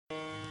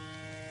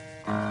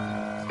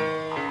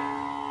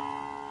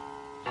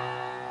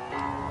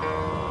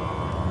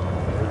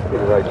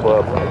right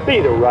club. Be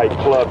the right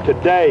club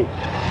today.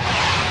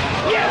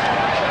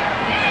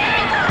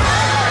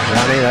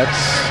 Johnny,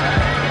 that's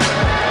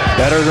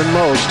better than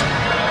most.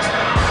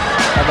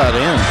 How about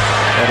in?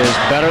 That is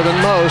better than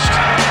most.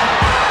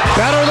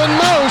 Better than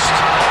most!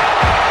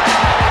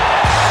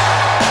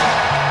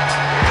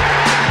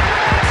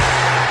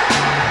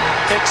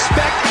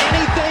 Expect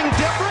anything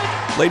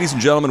different? Ladies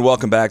and gentlemen,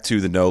 welcome back to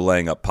the No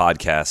Laying Up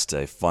podcast.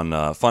 A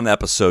fun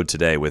episode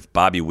today with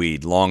Bobby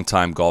Weed,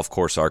 longtime golf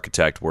course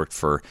architect, worked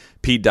for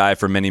Pete Dye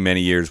for many,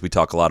 many years. We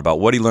talk a lot about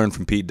what he learned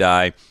from Pete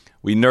Dye.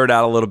 We nerd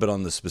out a little bit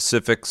on the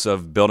specifics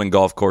of building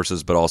golf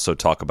courses, but also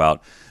talk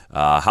about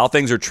how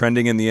things are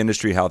trending in the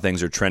industry, how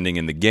things are trending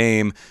in the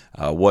game,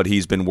 what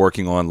he's been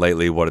working on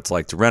lately, what it's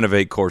like to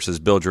renovate courses,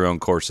 build your own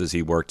courses.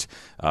 He worked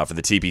for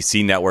the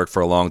TPC network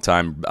for a long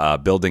time,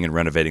 building and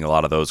renovating a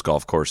lot of those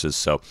golf courses.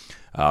 So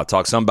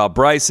talk some about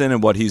Bryson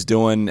and what he's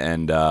doing.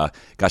 And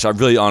gosh, I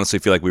really honestly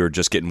feel like we were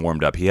just getting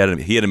warmed up. He had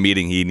a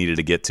meeting he needed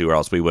to get to, or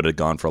else we would have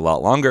gone for a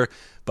lot longer.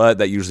 But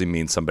that usually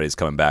means somebody's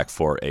coming back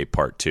for a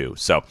part two.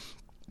 So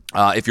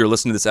if you're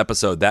listening to this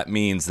episode, that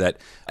means that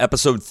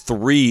episode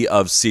 3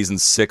 of season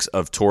 6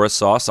 of Tourist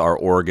Sauce, our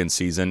Oregon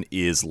season,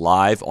 is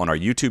live on our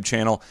YouTube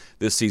channel.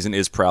 This season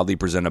is proudly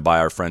presented by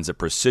our friends at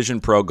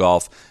Precision Pro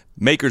Golf,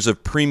 makers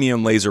of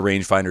premium laser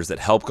rangefinders that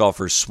help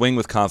golfers swing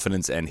with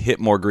confidence and hit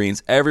more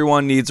greens.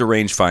 Everyone needs a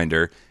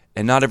rangefinder,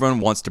 and not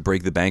everyone wants to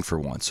break the bank for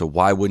one. So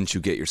why wouldn't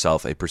you get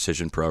yourself a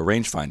Precision Pro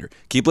rangefinder?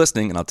 Keep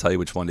listening, and I'll tell you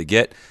which one to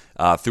get.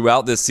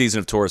 Throughout this season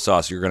of Tourist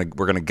Sauce, we're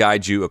going to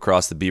guide you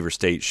across the Beaver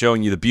State,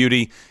 showing you the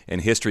beauty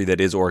and history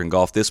that is Oregon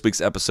golf. This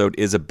week's episode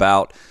is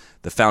about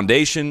the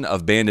foundation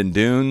of Bandon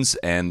Dunes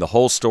and the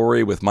whole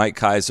story with Mike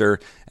Kaiser.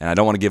 And I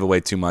don't want to give away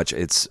too much.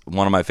 It's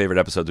one of my favorite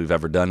episodes we've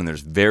ever done, and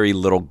there's very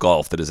little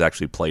golf that is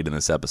actually played in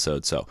this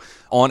episode. So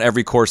on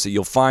every course that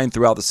you'll find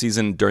throughout the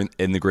season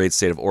in the great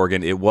state of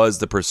Oregon, it was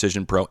the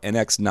Precision Pro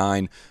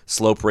NX9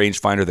 slope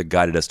rangefinder that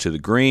guided us to the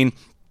green.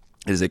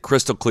 It is a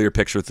crystal clear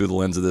picture through the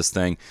lens of this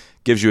thing.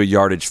 Gives you a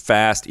yardage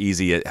fast,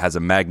 easy. It has a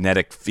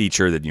magnetic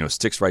feature that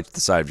sticks right to the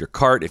side of your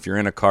cart if you're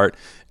in a cart.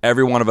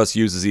 Every one of us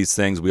uses these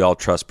things. We all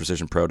trust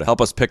Precision Pro to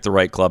help us pick the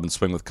right club and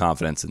swing with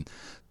confidence. And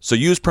so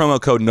use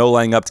promo code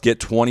NOLAYINGUP to get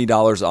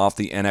 $20 off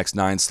the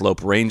NX9 Slope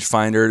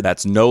Rangefinder.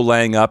 That's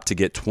NOLAYINGUP to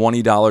get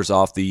 $20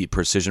 off the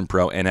Precision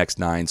Pro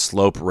NX9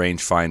 Slope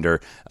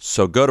Rangefinder.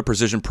 So go to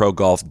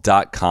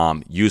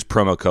PrecisionProGolf.com. Use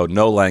promo code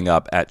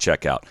NOLAYINGUP at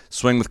checkout.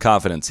 Swing with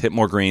confidence. Hit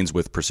more greens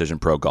with Precision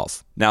Pro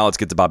Golf. Now let's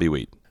get to Bobby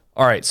Weed.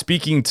 All right,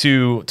 speaking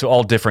to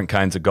all different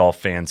kinds of golf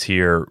fans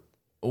here,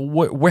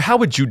 how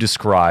would you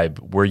describe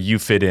where you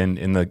fit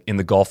in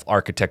the golf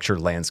architecture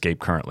landscape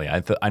currently?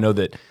 I know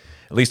that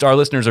at least our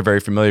listeners are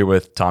very familiar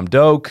with Tom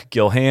Doak,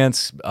 Gil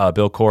Hance,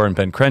 Bill Corr, and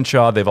Ben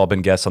Crenshaw. They've all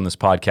been guests on this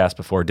podcast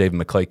before, David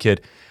McClay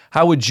Kidd.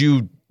 How would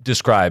you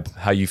describe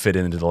how you fit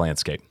into the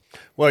landscape?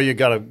 Well, you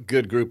got a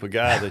good group of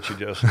guys that you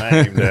just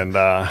named, and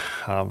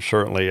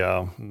certainly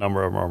a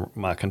number of them are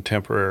my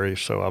contemporaries,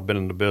 so I've been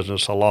in the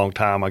business a long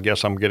time. I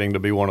guess I'm getting to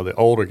be one of the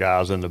older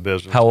guys in the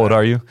business. How old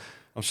are you?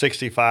 I'm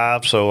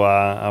 65, so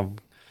I'm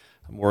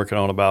working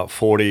on about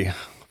 40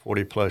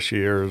 plus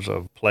years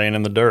of playing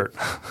in the dirt.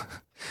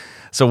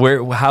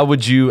 So how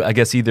would you, I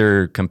guess,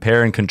 either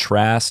compare and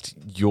contrast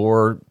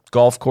your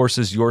golf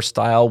courses, your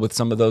style with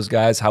some of those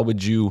guys? How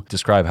would you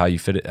describe how you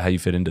fit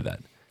into that?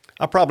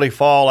 I probably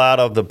fall out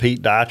of the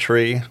Pete Dye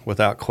tree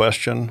without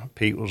question.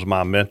 Pete was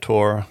my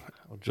mentor.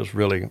 Just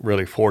really,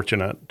 really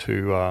fortunate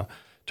to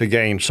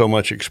gain so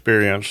much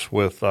experience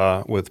with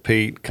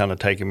Pete, kind of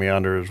taking me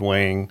under his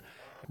wing.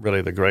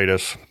 Really the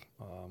greatest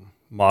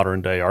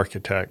modern day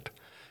architect,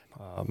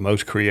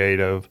 most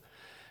creative.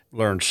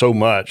 Learned so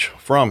much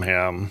from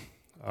him.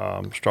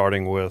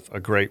 Starting with a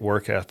great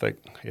work ethic.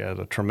 He had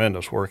a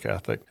tremendous work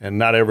ethic and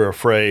not ever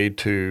afraid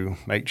to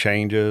make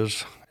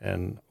changes,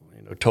 and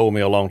told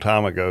me a long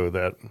time ago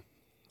that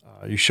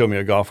you show me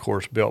a golf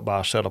course built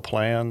by a set of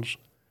plans,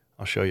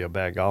 I'll show you a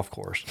bad golf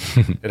course.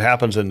 It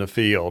happens in the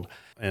field.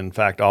 In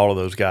fact, all of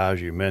those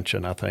guys you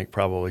mentioned, I think,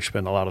 probably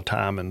spend a lot of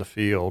time in the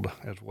field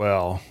as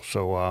well.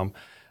 So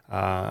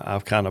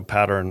I've kind of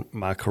patterned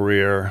my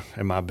career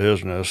and my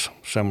business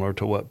similar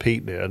to what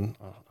Pete did.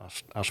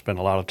 I spend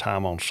a lot of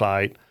time on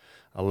site.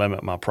 I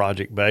limit my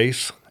project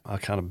base. I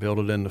kind of build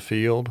it in the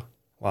field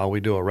while we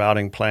do a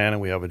routing plan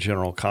and we have a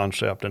general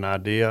concept and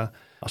idea.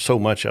 So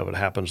much of it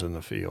happens in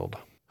the field.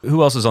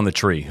 Who else is on the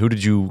tree? Who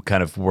did you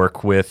kind of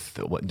work with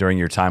during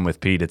your time with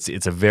Pete?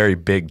 It's a very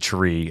big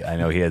tree. I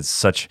know he has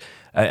such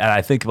 –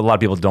 I think a lot of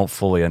people don't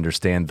fully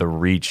understand the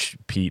reach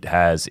Pete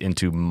has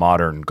into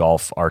modern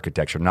golf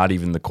architecture, not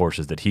even the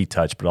courses that he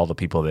touched, but all the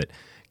people that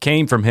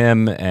came from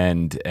him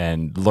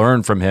and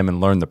learned from him and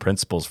learned the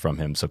principles from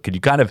him. So could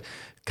you kind of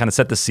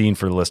set the scene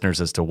for the listeners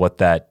as to what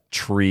that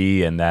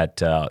tree and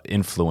that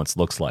influence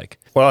looks like?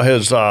 Well,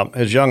 his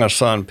youngest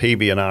son,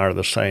 PB, and I are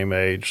the same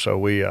age, so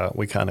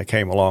we kind of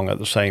came along at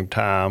the same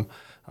time.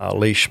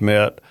 Lee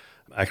Schmidt,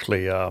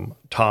 actually,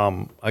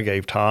 I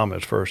gave Tom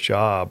his first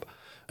job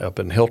up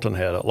in Hilton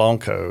Head at Long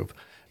Cove.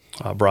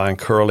 Brian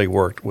Curley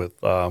worked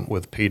with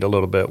Pete a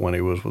little bit when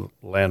he was with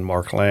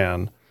Landmark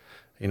Land.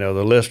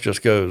 The list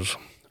just goes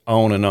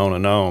on and on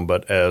and on.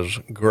 But as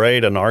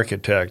great an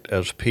architect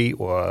as Pete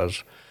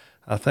was,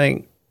 I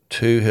think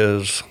to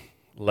his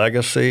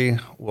legacy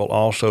will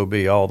also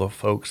be all the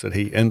folks that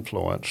he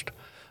influenced,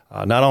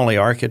 not only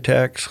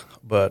architects,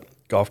 but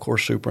golf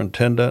course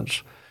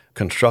superintendents,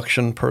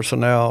 construction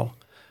personnel.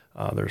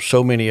 There's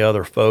so many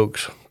other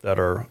folks that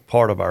are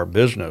part of our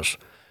business.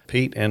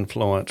 Pete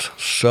influenced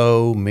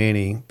so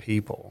many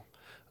people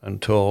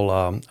until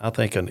I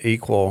think an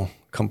equal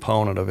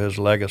component of his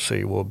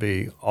legacy will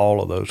be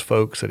all of those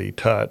folks that he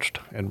touched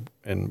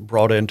and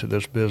brought into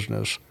this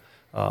business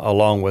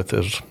along with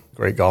his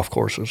great golf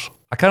courses.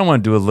 I kind of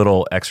want to do a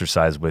little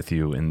exercise with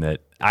you in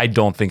that I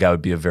don't think I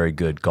would be a very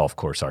good golf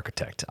course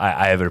architect.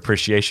 I have an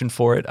appreciation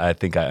for it. I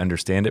think I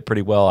understand it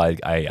pretty well.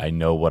 I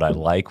know what I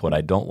like, what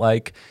I don't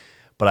like,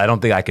 but I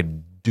don't think I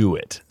could do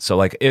it. So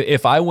like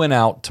if I went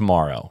out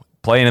tomorrow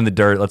playing in the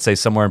dirt, let's say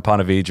somewhere in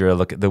Ponte Vedra,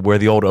 look at where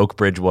the old Oak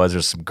Bridge was,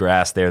 there's some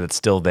grass there that's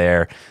still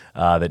there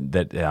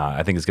that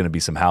I think is going to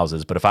be some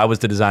houses. But if I was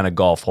to design a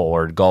golf hole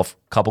or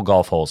couple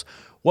golf holes,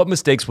 what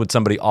mistakes would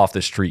somebody off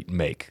the street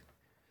make?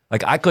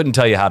 Like I couldn't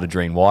tell you how to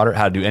drain water,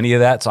 how to do any of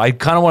that. So I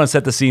kind of want to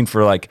set the scene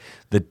for like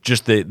the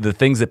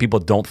things that people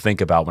don't think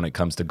about when it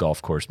comes to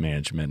golf course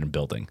management and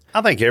building.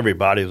 I think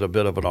everybody's a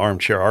bit of an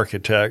armchair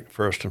architect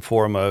first and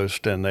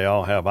foremost, and they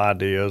all have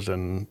ideas,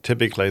 and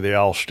typically they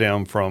all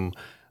stem from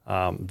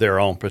their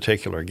own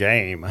particular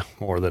game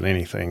more than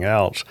anything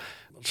else.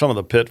 Some of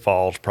the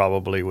pitfalls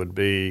probably would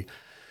be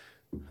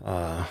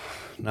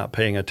not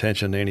paying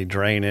attention to any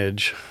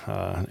drainage,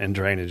 and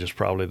drainage is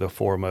probably the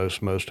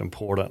foremost, most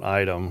important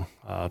item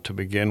to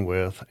begin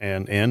with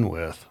and end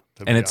with.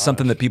 And it's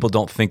something that people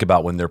don't think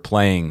about when they're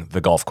playing the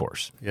golf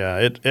course.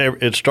 Yeah,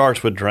 it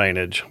starts with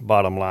drainage,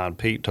 bottom line.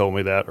 Pete told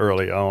me that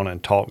early on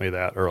and taught me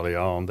that early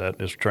on, that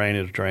it's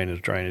drainage,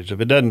 drainage, drainage. If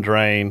it doesn't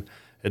drain,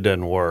 it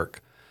doesn't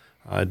work.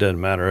 It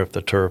doesn't matter if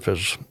the turf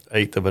is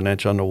 1/8 of an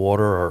inch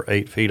underwater or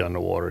 8 feet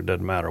underwater. It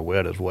doesn't matter.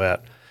 Wet is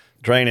wet.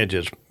 Drainage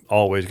is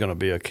always going to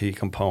be a key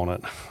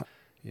component.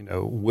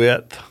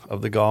 Width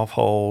of the golf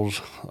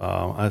holes,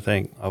 I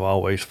think I've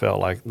always felt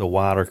like the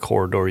wider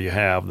corridor you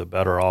have, the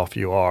better off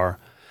you are.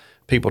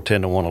 People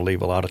tend to want to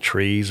leave a lot of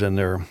trees in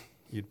there.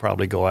 You'd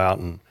probably go out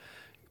and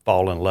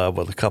fall in love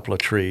with a couple of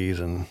trees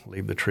and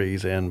leave the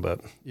trees in, but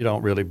you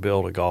don't really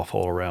build a golf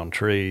hole around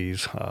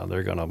trees.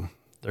 They're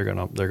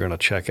gonna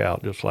check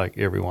out just like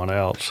everyone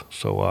else.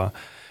 So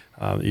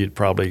you'd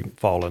probably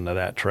fall into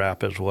that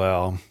trap as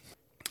well.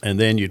 And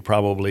then you'd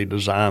probably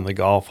design the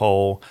golf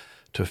hole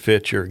to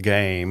fit your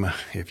game.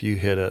 If you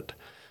hit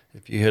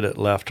it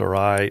left or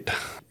right,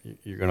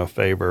 you're going to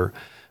favor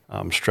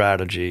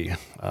strategy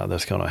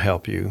that's going to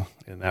help you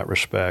in that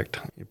respect.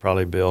 You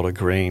probably build a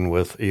green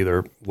with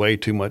either way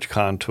too much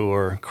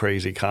contour,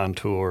 crazy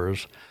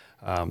contours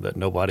that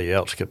nobody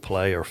else could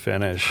play or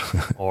finish,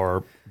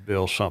 or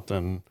build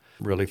something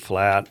really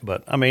flat.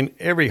 But I mean,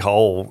 every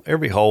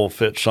hole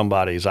fits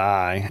somebody's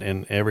eye,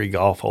 and every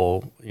golf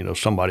hole,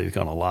 somebody's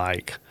going to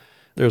like.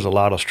 There's a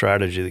lot of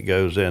strategy that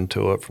goes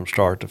into it from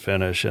start to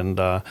finish, and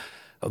the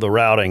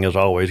routing is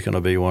always going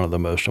to be one of the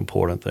most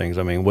important things.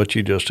 I mean, what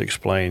you just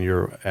explained,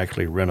 you're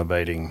actually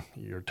renovating.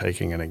 You're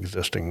taking an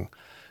existing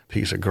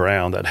piece of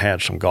ground that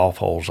had some golf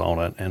holes on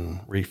it and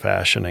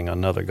refashioning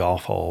another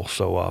golf hole.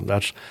 So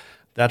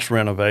that's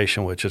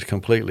renovation, which is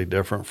completely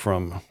different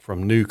from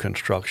new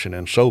construction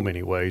in so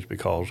many ways,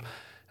 because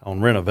on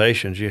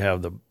renovations you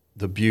have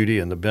the beauty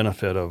and the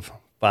benefit of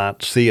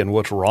seeing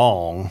what's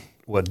wrong,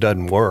 what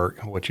doesn't work,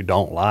 what you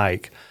don't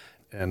like,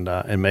 and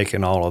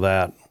making all of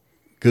that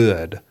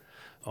good.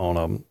 On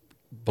a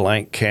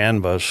blank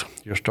canvas,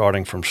 you're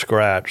starting from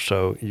scratch,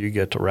 so you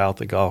get to route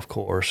the golf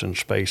course and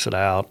space it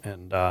out,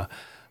 and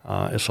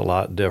it's a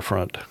lot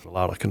different. A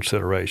lot of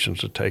considerations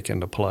to take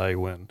into play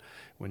when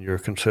you're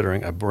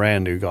considering a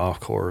brand new golf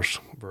course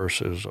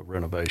versus a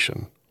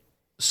renovation.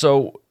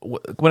 So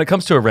when it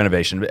comes to a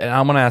renovation, and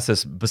I'm going to ask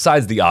this,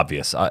 besides the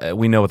obvious,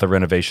 we know with a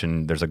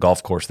renovation, there's a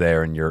golf course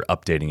there and you're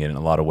updating it in a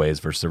lot of ways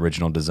versus the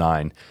original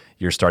design.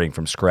 You're starting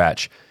from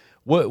scratch.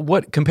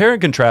 What compare and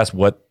contrast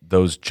what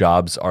those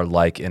jobs are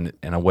like in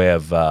a way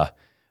of, how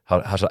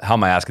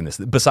am I asking this?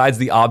 Besides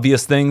the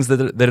obvious things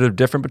that are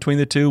different between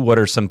the two, what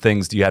are some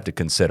things do you have to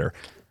consider?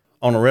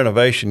 On a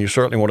renovation, you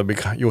certainly want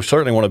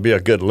to be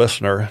a good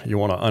listener. You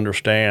want to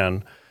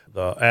understand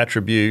the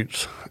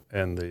attributes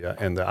and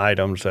the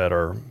items that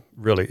are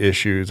really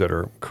issues that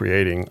are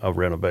creating a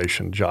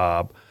renovation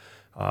job,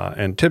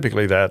 and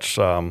typically that's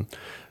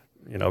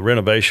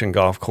renovation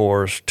golf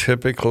course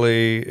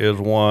typically is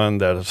one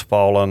that has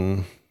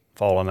fallen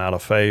out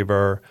of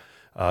favor.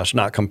 It's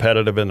not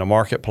competitive in the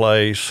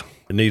marketplace.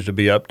 It needs to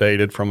be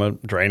updated from a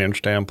drainage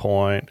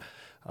standpoint,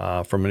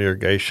 from an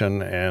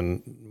irrigation,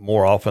 and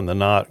more often than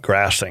not,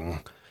 grassing.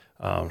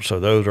 So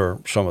those are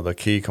some of the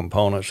key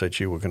components that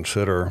you would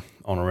consider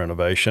on a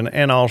renovation.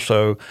 And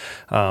also,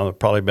 there's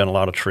probably been a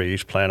lot of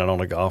trees planted on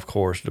the golf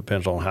course.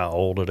 Depends on how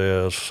old it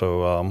is.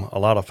 So a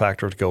lot of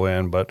factors go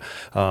in. But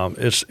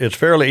it's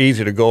fairly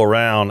easy to go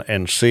around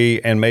and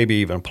see and maybe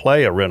even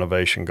play a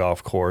renovation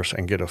golf course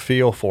and get a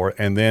feel for it,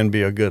 and then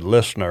be a good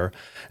listener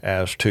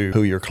as to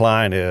who your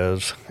client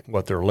is,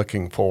 what they're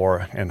looking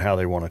for, and how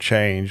they want to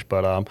change.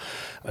 But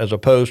as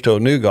opposed to a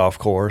new golf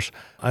course,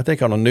 I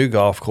think on a new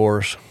golf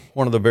course,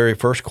 one of the very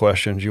first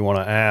questions you want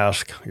to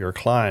ask your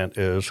client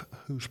is,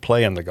 who's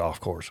playing the golf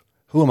course?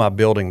 Who am I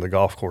building the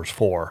golf course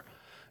for?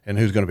 And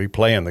who's going to be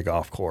playing the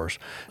golf course?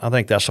 I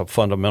think that's a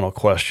fundamental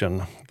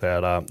question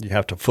that you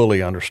have to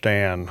fully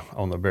understand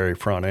on the very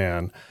front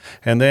end.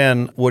 And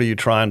then, what are you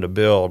trying to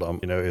build?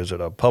 Is it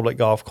a public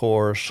golf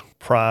course,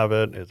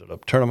 private? Is it a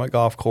tournament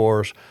golf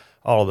course?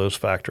 All of those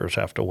factors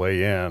have to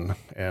weigh in,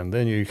 and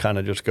then you kind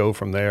of just go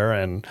from there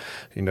and,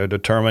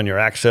 determine your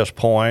access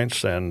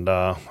points and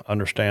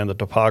understand the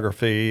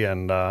topography.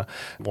 And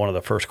one of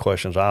the first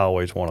questions I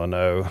always want to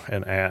know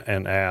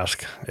and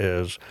ask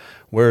is,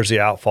 where's the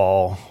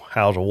outfall?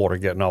 How's the water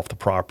getting off the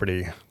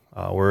property?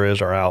 Where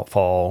is our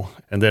outfall?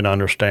 And then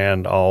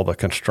understand all the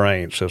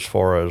constraints as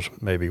far as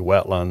maybe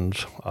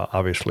wetlands.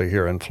 Obviously,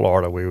 here in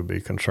Florida, we would be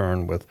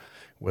concerned with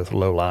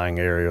low-lying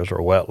areas or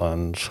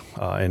wetlands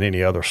and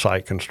any other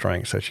site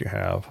constraints that you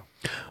have.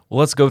 Well,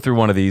 let's go through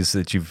one of these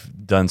that you've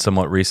done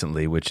somewhat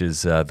recently, which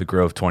is the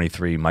Grove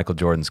 23, Michael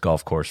Jordan's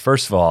golf course.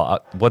 First of all,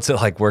 what's it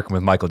like working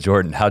with Michael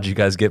Jordan? How did you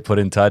guys get put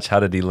in touch?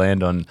 How did he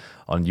land on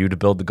you to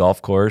build the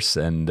golf course?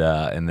 And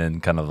then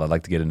kind of I'd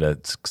like to get into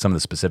some of the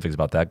specifics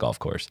about that golf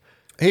course.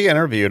 He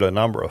interviewed a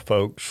number of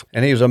folks,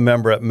 and he was a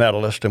member at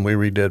Medalist, and we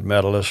redid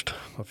Medalist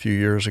a few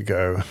years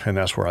ago, and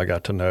that's where I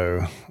got to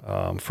know,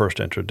 first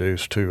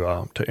introduced to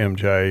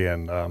MJ,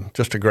 and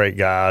just a great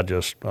guy,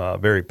 just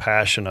very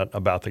passionate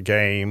about the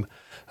game.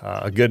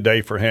 A good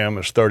day for him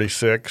is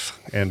 36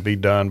 and be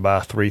done by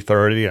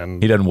 3:30.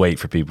 And he doesn't wait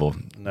for people.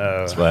 No,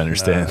 that's what I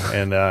understand.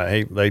 No.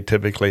 And they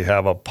typically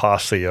have a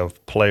posse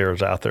of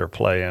players out there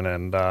playing,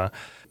 and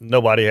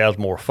nobody has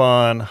more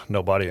fun.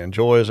 Nobody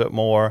enjoys it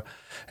more.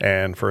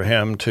 And for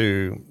him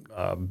to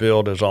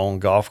build his own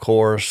golf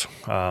course,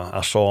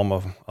 I saw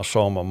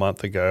him a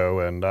month ago,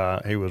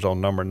 and he was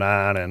on number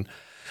 9, and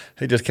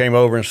he just came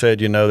over and said,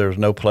 there's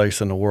no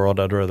place in the world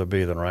I'd rather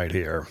be than right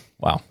here.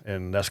 Wow.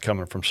 And that's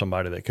coming from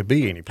somebody that could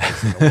be any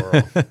place in the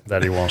world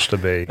that he wants to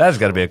be. That's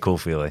got to be a cool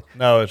feeling.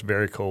 No, it's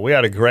very cool. We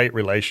had a great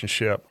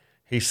relationship.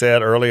 He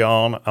said early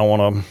on, I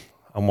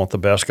want the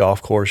best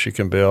golf course you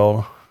can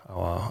build.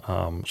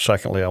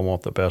 Secondly, I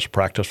want the best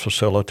practice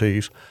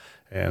facilities.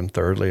 And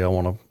thirdly, I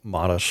want a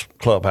modest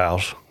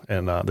clubhouse.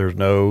 And there's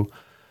no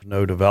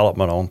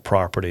development on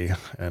property,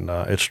 and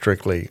it's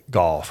strictly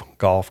golf.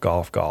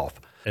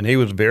 And he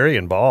was very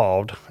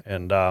involved.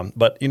 And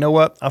but you know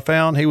what? I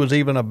found he was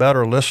even a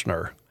better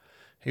listener.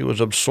 He was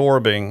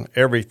absorbing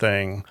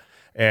everything.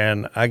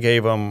 And I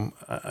gave him,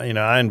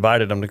 I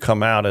invited him to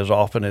come out as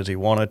often as he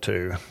wanted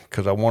to,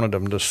 because I wanted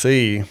him to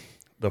see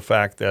the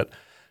fact that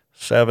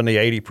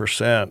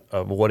 70-80%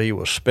 of what he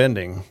was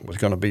spending was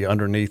going to be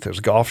underneath his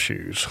golf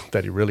shoes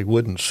that he really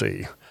wouldn't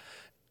see.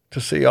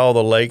 To see all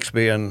the lakes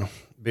being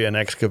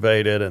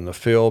excavated and the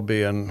field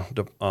being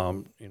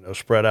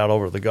spread out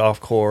over the golf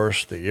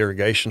course, the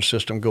irrigation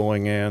system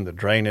going in, the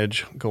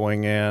drainage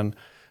going in,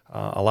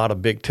 a lot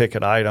of big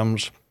ticket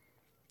items.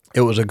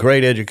 It was a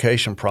great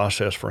education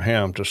process for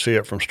him to see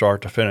it from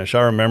start to finish.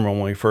 I remember when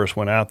we first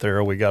went out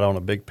there, we got on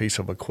a big piece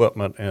of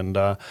equipment and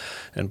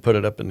put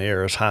it up in the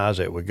air as high as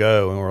it would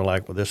go. And we're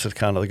like, well, this is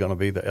kind of going to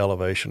be the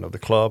elevation of the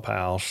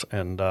clubhouse.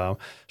 And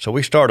so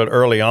we started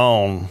early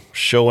on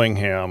showing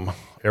him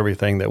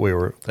everything that we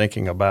were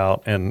thinking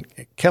about and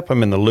kept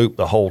him in the loop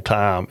the whole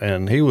time.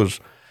 And he was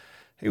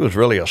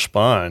really a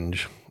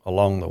sponge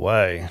along the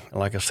way.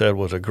 And like I said,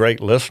 was a great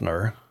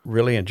listener.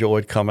 Really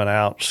enjoyed coming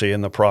out, seeing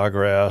the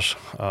progress,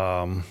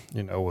 was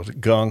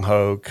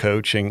gung-ho,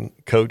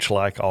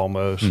 coach-like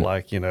almost,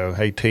 like,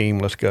 hey, team,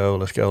 let's go.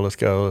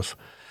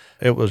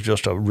 It was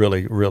just a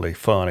really, really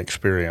fun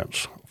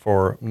experience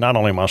for not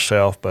only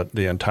myself, but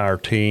the entire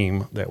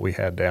team that we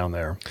had down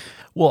there.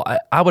 Well,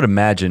 I would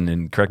imagine,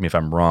 and correct me if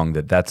I'm wrong,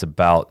 that's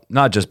about,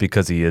 not just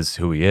because he is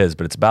who he is,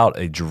 but it's about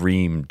a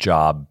dream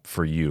job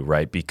for you,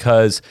 right?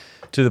 Because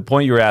to the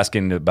point you were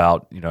asking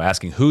about,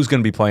 asking who's going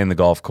to be playing the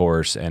golf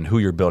course and who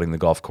you're building the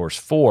golf course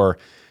for,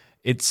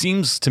 it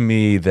seems to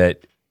me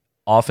that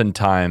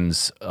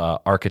oftentimes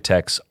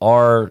architects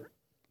are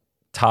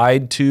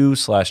tied to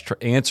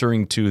 /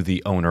 answering to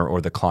the owner or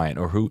the client,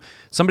 or who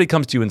somebody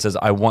comes to you and says,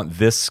 I want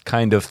this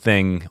kind of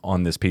thing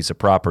on this piece of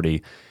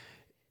property.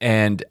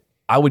 And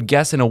I would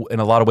guess in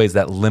a lot of ways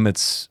that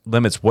limits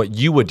what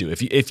you would do.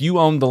 If you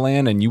owned the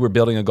land and you were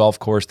building a golf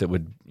course that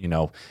would,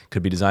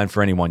 could be designed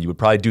for anyone, you would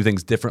probably do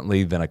things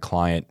differently than a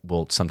client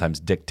will sometimes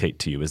dictate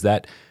to you. Is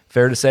that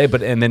fair to say?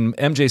 And then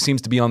MJ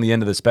seems to be on the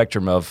end of the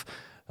spectrum of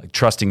like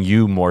trusting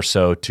you more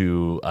so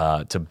to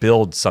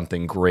build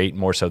something great,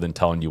 more so than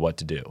telling you what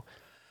to do.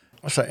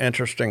 That's an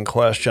interesting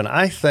question.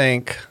 I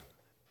think,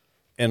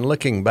 in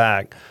looking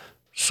back,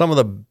 some of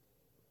the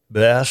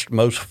best,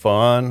 most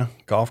fun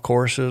golf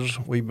courses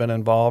we've been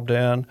involved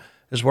in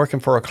is working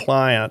for a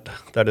client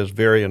that is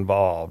very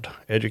involved,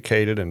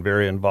 educated and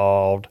very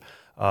involved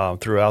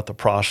throughout the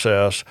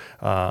process.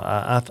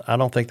 I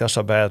don't think that's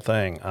a bad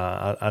thing.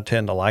 I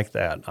tend to like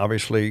that.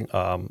 Obviously,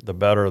 the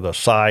better the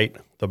site,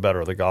 the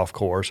better the golf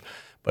course.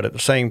 But at the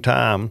same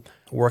time,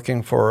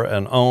 working for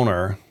an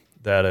owner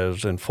that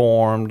is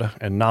informed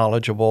and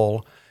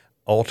knowledgeable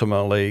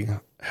ultimately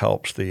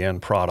helps the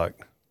end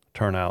product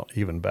turn out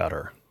even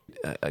better.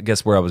 I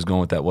guess where I was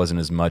going with that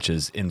wasn't as much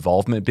as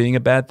involvement being a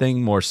bad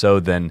thing, more so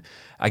than,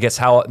 I guess,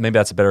 how, maybe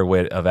that's a better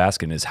way of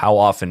asking, is how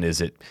often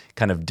is it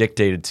kind of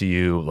dictated to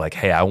you, like,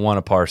 hey, I want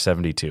a par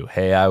 72.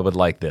 Hey, I would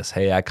like this.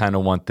 Hey, I kind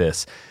of want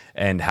this.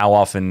 And how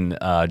often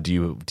do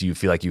you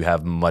feel like you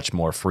have much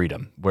more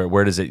freedom?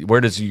 Where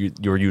does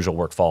your usual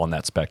work fall on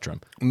that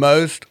spectrum?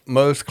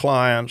 Most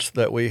clients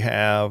that we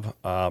have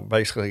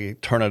basically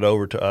turn it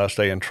over to us.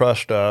 They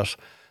entrust us.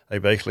 They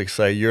basically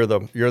say, you're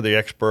the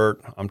expert.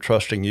 I'm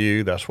trusting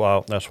you. That's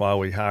why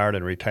we hired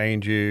and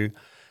retained you.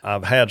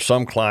 I've had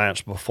some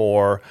clients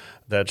before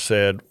that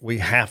said, we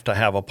have to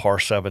have a par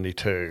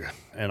 72,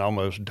 and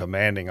almost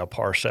demanding a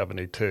par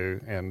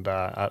 72. And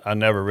I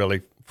never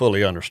really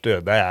fully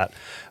understood that.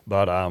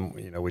 But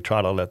we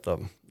try to let the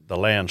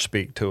land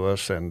speak to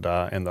us, and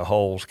the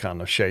holes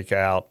kind of shake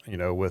out,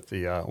 with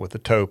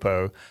the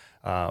topo.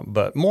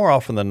 But more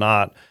often than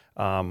not,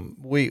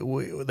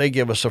 they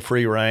give us a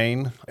free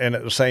rein, and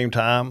at the same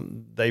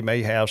time, they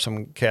may have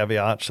some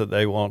caveats that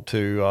they want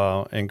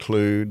to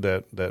include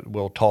that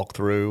we'll talk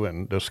through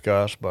and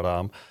discuss.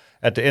 But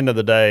at the end of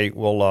the day,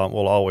 we'll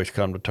always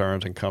come to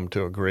terms and come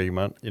to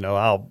agreement.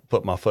 I'll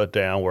put my foot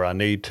down where I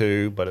need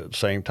to, but at the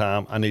same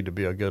time, I need to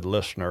be a good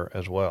listener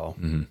as well.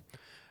 Mm-hmm.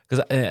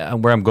 Because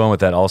where I'm going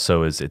with that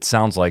also is, it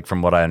sounds like,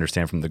 from what I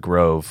understand from the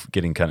Grove,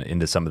 getting kind of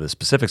into some of the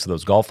specifics of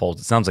those golf holes,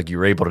 it sounds like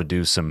you're able to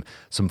do some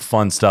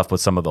fun stuff with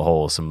some of the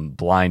holes, some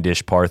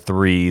blindish par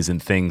threes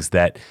and things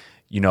that,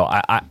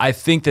 I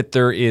think that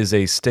there is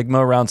a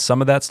stigma around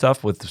some of that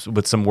stuff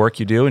with some work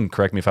you do, and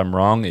correct me if I'm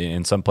wrong,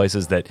 in some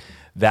places that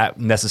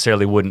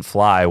necessarily wouldn't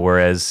fly,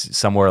 whereas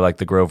somewhere like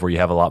the Grove, where you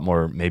have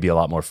maybe a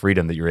lot more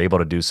freedom, that you're able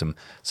to do some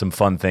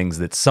fun things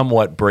that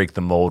somewhat break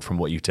the mold from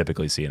what you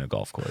typically see in a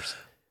golf course.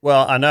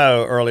 Well, I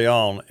know early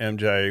on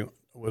MJ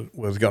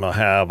was going to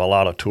have a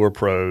lot of tour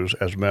pros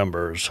as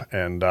members,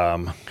 and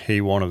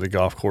he wanted the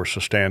golf course to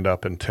stand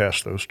up and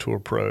test those tour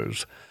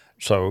pros.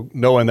 So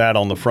knowing that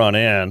on the front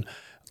end,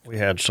 we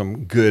had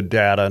some good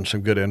data and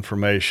some good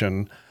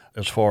information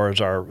as far as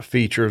our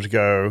features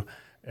go,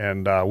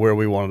 and where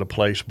we wanted to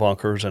place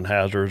bunkers and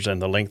hazards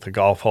and the length of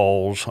golf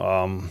holes.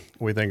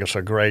 We think it's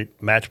a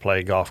great match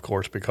play golf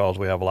course because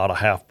we have a lot of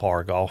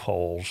half-par golf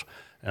holes,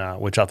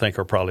 which I think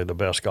are probably the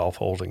best golf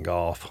holes in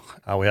golf.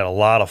 We had a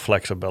lot of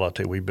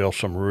flexibility. We built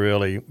some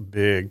really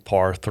big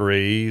par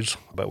threes,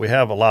 but we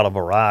have a lot of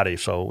variety.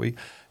 So we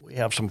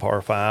have some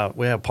par five.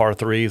 We have par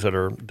threes that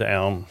are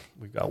down.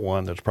 We've got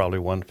one that's probably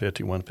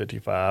 150,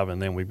 155,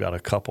 and then we've got a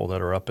couple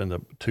that are up in the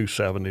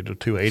 270 to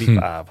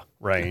 285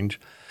 range.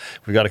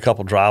 We've got a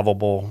couple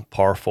drivable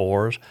par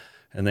fours,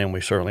 and then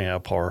we certainly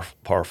have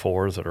par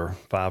fours that are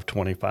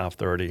 520,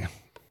 530.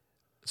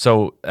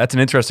 So that's an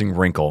interesting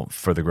wrinkle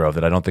for the Grove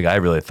that I don't think I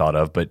really thought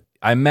of, but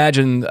I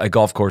imagine a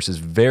golf course is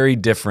very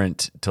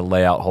different to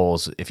lay out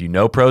holes if you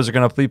know pros are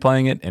going to be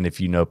playing it and if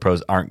you know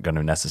pros aren't going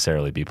to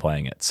necessarily be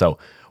playing it. So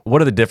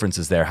what are the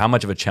differences there? How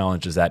much of a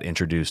challenge does that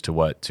introduce to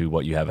what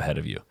you have ahead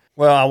of you?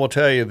 Well, I will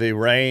tell you, the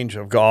range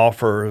of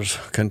golfers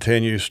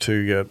continues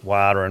to get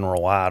wider and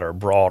wider,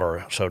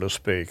 broader, so to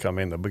speak. I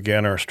mean, the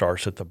beginner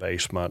starts at the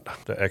basement,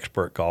 the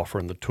expert golfer,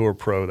 and the tour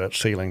pro, that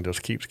ceiling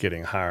just keeps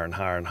getting higher and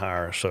higher and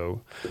higher.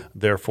 So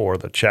therefore,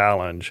 the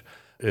challenge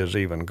is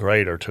even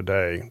greater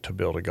today to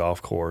build a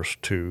golf course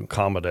to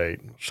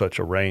accommodate such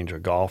a range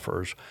of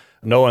golfers.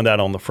 Knowing that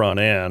on the front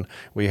end,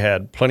 we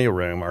had plenty of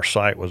room. Our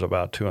site was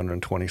about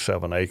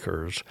 227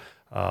 acres,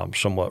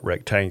 somewhat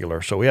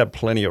rectangular. So we had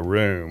plenty of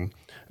room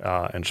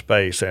and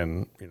space,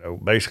 and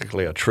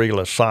basically a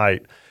treeless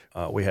site.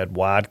 We had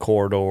wide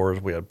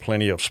corridors. We had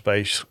plenty of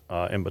space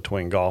in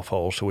between golf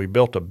holes. So we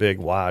built a big,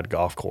 wide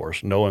golf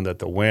course, knowing that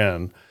the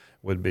wind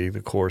would be the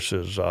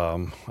course's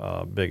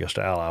biggest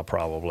ally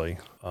probably.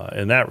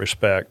 In that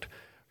respect,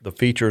 the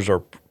features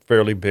are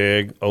fairly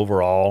big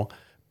overall,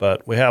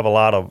 but we have a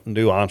lot of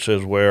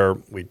nuances where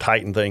we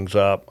tighten things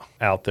up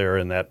out there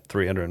in that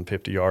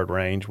 350-yard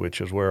range, which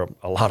is where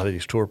a lot of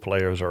these tour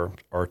players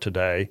are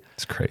today.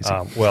 It's crazy.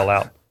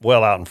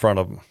 Well out in front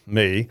of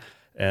me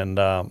and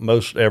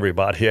most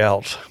everybody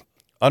else.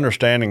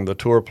 Understanding the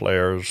tour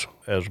players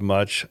as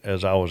much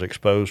as I was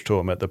exposed to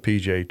them at the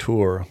PGA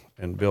Tour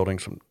and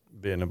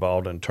being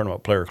involved in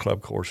tournament player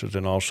club courses,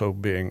 and also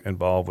being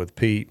involved with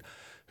Pete,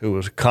 who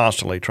was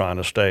constantly trying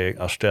to stay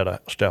a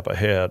step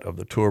ahead of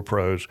the tour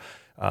pros,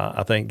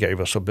 I think gave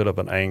us a bit of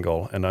an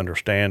angle and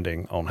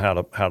understanding on how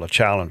to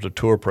challenge the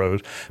tour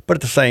pros, but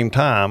at the same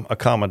time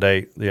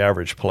accommodate the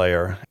average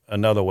player.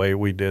 Another way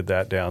we did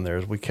that down there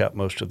is we kept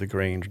most of the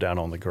greens down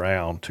on the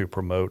ground to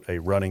promote a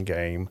running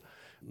game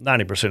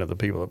 90% of the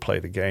people that play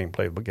the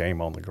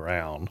game on the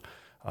ground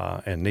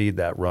and need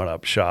that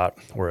run-up shot,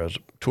 whereas a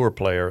tour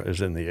player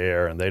is in the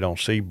air and they don't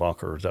see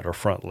bunkers that are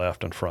front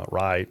left and front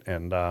right.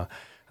 And I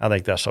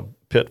think that's a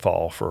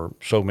pitfall for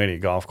so many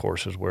golf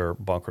courses where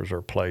bunkers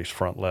are placed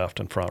front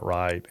left and front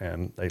right,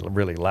 and they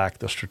really lack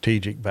the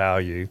strategic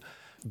value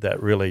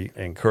that really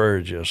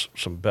encourages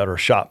some better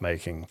shot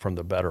making from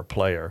the better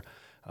player.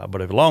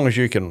 But as long as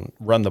you can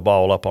run the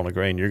ball up on the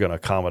green, you're going to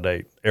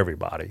accommodate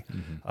everybody.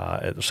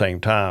 At the same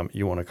time,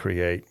 you want to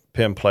create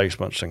pin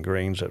placements and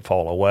greens that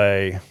fall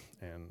away,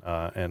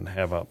 and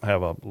have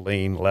a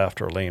lean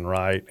left or lean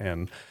right,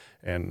 and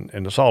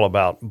it's all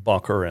about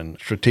bunker and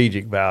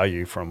strategic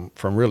value from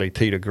really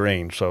tee to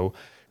green. So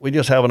we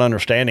just have an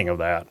understanding of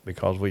that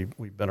because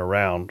we've been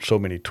around so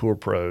many tour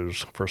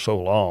pros for so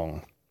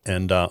long.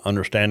 And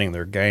understanding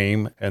their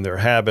game and their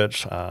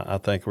habits, I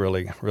think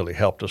really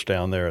helped us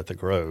down there at the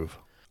Grove.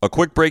 A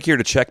quick break here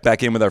to check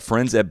back in with our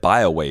friends at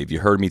BioWave.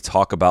 You heard me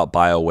talk about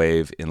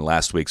BioWave in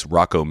last week's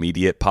Rocco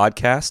Mediate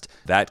podcast.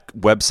 That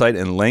website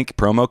and link,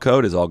 promo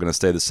code, is all going to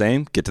stay the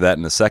same. Get to that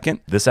in a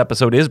second. This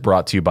episode is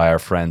brought to you by our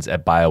friends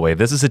at BioWave.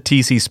 This is a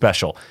TC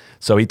special.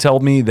 So he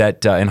told me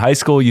that in high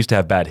school he used to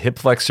have bad hip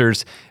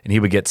flexors, and he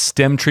would get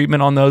stem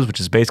treatment on those, which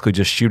is basically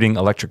just shooting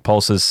electric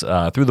pulses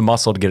through the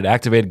muscle to get it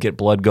activated, get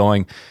blood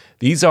going.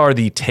 These are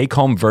the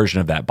take-home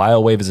version of that.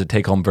 BioWave is a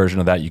take-home version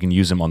of that. You can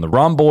use them on the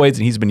rhomboids,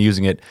 and he's been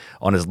using it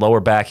on his lower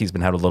back. He's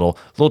been having a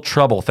little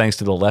trouble thanks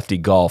to the lefty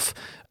golf.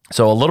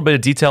 So a little bit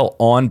of detail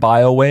on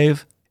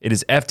BioWave. It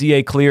is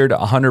FDA cleared,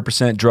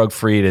 100%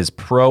 drug-free. It is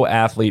pro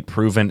athlete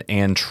proven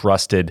and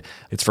trusted.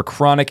 It's for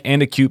chronic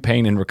and acute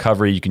pain and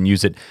recovery. You can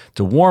use it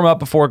to warm up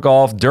before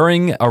golf,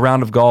 during a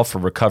round of golf, for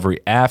recovery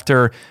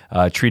after,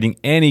 treating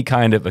any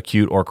kind of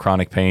acute or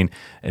chronic pain.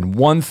 And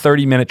one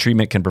 30-minute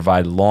treatment can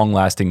provide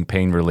long-lasting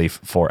pain relief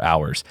for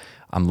hours.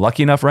 I'm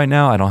lucky enough right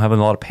now. I don't have a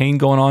lot of pain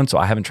going on, so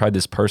I haven't tried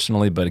this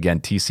personally. But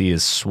again, TC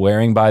is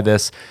swearing by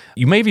this.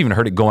 You may have even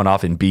heard it going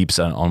off in beeps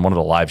on one of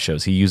the live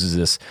shows. He uses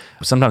this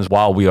sometimes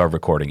while we are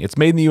recording. It's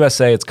made in the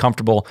USA. It's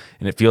comfortable,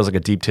 and it feels like a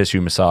deep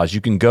tissue massage.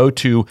 You can go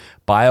to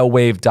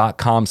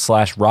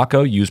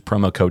biowave.com/Rocco. Use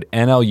promo code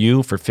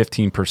NLU for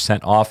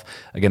 15% off.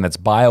 Again, that's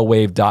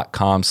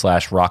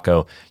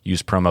biowave.com/Rocco.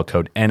 Use promo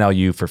code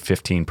NLU for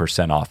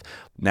 15% off.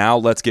 Now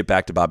let's get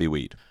back to Bobby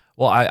Weed.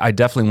 Well, I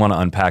definitely want to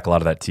unpack a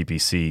lot of that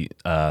TPC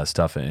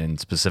stuff, and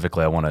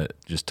specifically I want to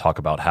just talk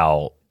about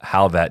how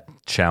that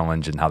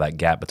challenge and how that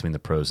gap between the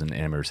pros and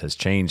amateurs has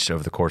changed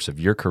over the course of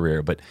your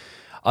career. But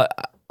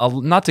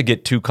not to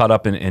get too caught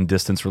up in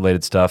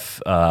distance-related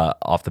stuff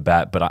off the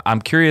bat, but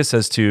I'm curious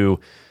as to,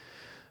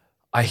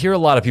 I hear a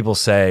lot of people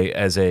say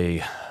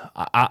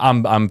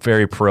I'm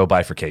very pro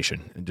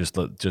bifurcation.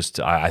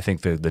 I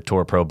think the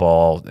Tour Pro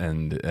ball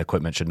and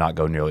equipment should not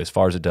go nearly as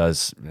far as it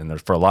does, and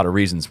there's for a lot of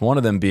reasons. One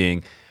of them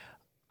being,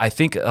 I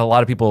think a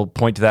lot of people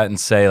point to that and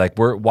say, like,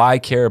 why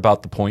care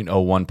about the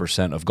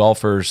 0.01% of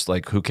golfers?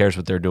 Like, who cares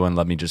what they're doing?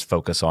 Let's just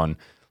focus on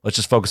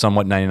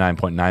what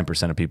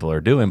 99.9% of people are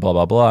doing, blah,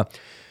 blah, blah.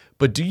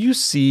 But do you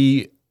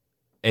see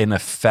an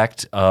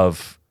effect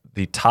of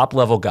the top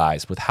level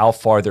guys with how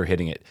far they're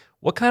hitting it?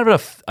 What kind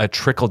of a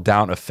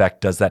trickle-down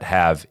effect does that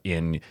have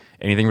in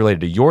anything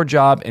related to your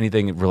job,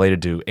 anything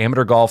related to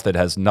amateur golf that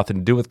has nothing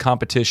to do with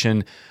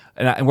competition?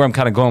 And where I'm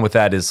kind of going with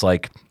that is,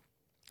 like,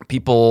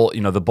 people,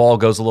 the ball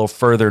goes a little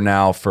further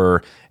now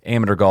for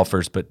amateur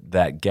golfers, but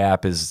that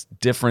gap is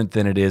different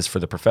than it is for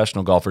the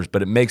professional golfers,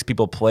 but it makes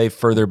people play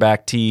further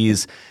back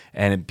tees,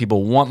 and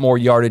people want more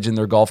yardage in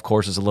their golf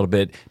courses a little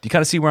bit. Do you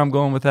kind of see where I'm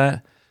going with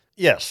that?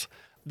 Yes.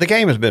 The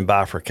game has been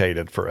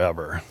bifurcated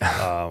forever.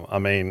 I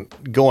mean,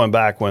 going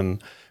back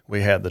when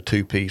we had the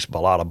two-piece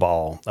balata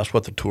ball, that's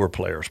what the tour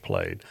players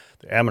played.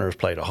 The amateurs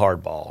played a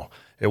hard ball.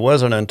 It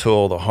wasn't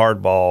until the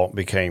hard ball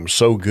became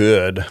so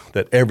good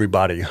that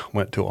everybody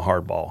went to a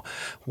hard ball.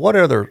 What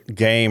other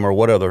game or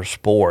what other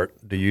sport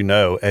do you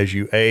know as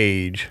you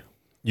age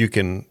you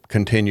can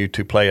continue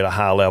to play at a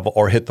high level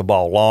or hit the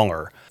ball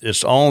longer?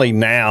 It's only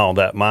now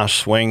that my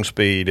swing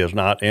speed is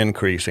not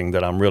increasing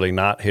that I'm really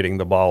not hitting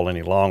the ball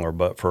any longer.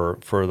 But for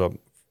the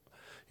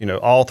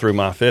all through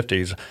my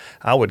 50s,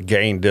 I would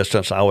gain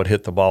distance. I would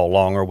hit the ball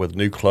longer with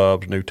new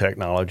clubs, new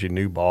technology,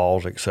 new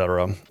balls,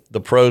 etc.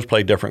 The pros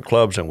play different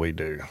clubs than we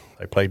do.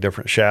 They play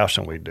different shafts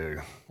than we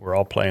do. We're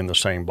all playing the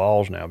same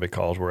balls now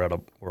because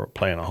we're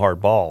playing a hard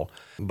ball.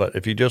 But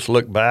if you just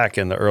look back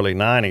in the early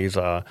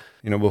 90s,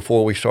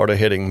 before we started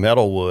hitting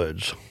metal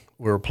woods,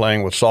 we were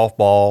playing with soft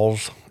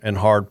balls and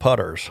hard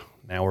putters.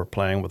 Now we're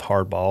playing with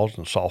hard balls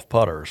and soft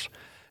putters.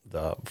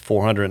 The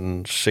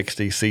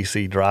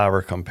 460cc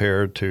driver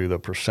compared to the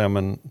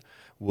persimmon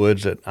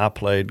woods that I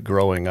played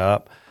growing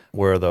up,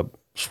 where the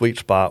sweet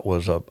spot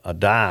was a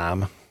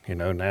dime,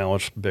 now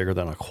it's bigger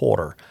than a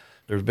quarter.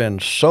 There's been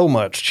so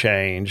much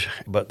change,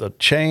 but the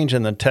change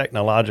in the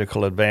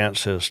technological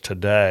advances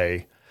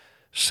today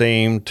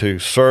seem to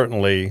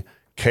certainly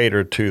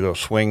cater to the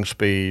swing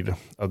speed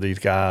of these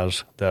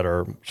guys that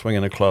are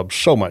swinging the club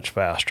so much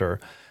faster.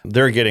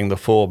 They're getting the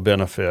full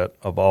benefit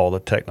of all the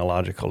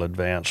technological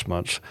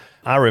advancements.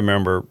 I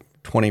remember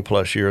 20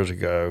 plus years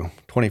ago,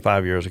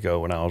 25 years ago,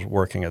 when I was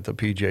working at the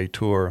PGA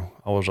Tour,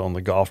 I was on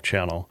the Golf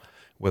Channel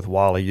with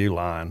Wally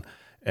Uline,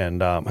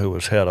 and who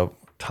was head of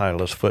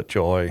Titleist,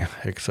 FootJoy,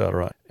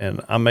 etc.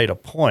 And I made a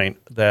point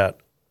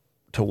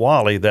to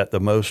Wally that the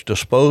most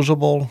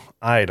disposable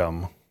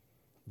item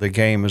the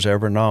game has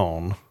ever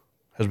known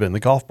has been the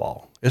golf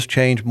ball. It's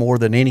changed more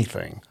than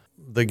anything.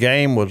 The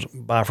game was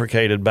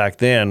bifurcated back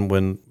then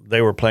when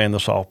they were playing the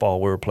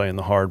softball, we were playing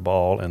the hard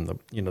ball, and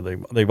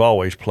they've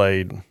always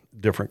played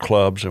different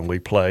clubs and we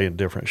play in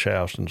different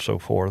shafts and so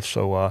forth.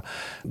 So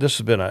this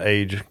has been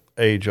an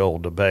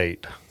age-old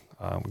debate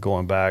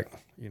going back,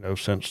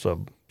 since the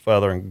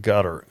feather and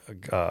gutter,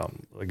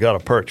 the gutter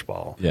perch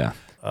ball. Yeah.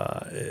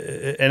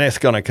 And it's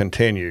going to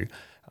continue.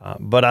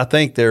 But I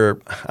think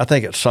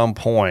at some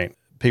point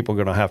people are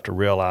going to have to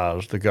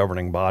realize, the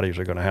governing bodies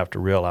are going to have to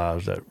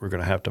realize that we're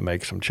going to have to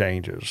make some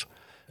changes.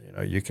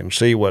 You can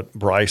see what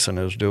Bryson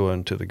is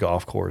doing to the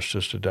golf course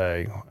just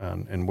today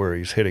and where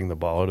he's hitting the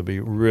ball. It'll be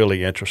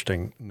really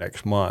interesting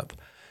next month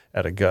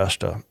at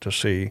Augusta to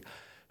see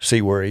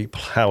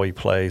how he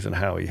plays and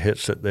how he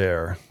hits it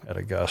there at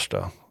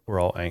Augusta. We're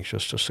all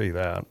anxious to see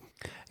that.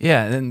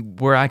 Yeah, and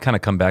where I kind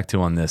of come back to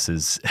on this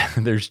is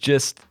there's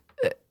just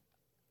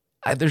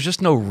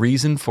no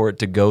reason for it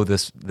to go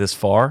this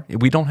far.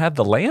 We don't have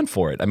the land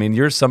for it. I mean,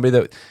 you're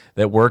somebody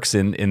that works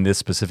in this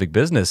specific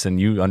business, and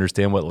you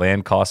understand what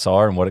land costs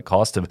are and what it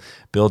costs to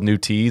build new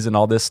tees and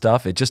all this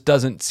stuff. It just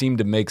doesn't seem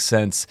to make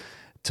sense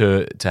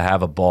to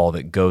have a ball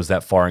that goes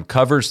that far and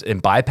covers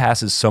and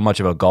bypasses so much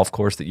of a golf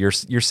course that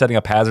you're setting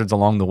up hazards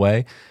along the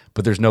way.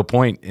 But there's no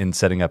point in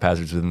setting up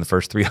hazards within the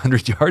first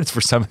 300 yards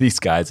for some of these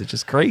guys. It's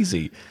just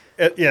crazy.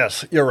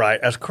 Yes, you're right.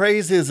 As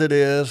crazy as it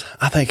is,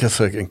 I think it's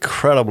an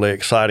incredibly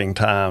exciting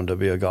time to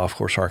be a golf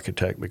course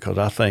architect, because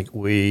I think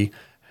we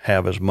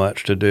have as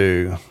much to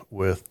do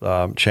with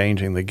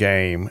changing the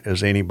game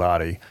as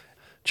anybody,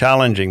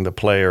 challenging the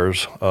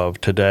players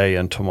of today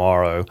and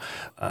tomorrow.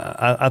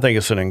 I think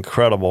it's an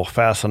incredible,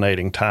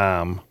 fascinating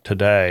time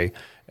today,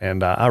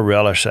 and I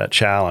relish that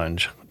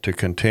challenge to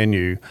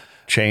continue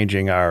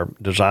changing our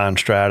design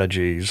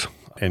strategies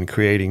and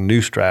creating new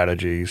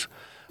strategies,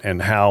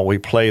 and how we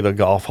play the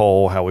golf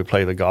hole, how we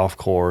play the golf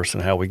course,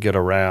 and how we get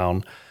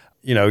around.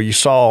 You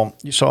saw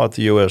at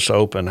the U.S.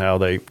 Open how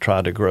they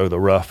tried to grow the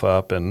rough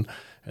up, and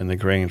the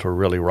greens were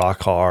really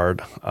rock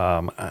hard.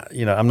 I'm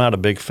not a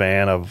big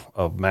fan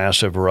of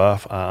massive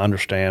rough. I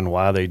understand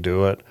why they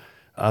do it.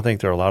 I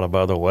think there are a lot of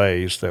other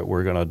ways that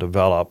we're going to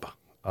develop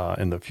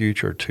in the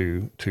future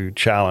to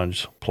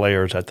challenge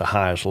players at the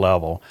highest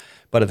level.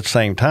 But at the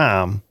same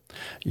time,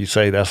 you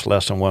say that's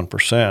less than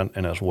 1%,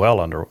 and it's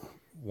well under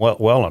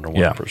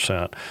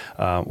 1%.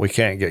 Yeah. We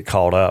can't get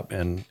caught up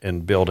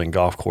in building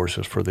golf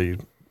courses for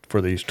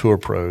these tour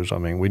pros. I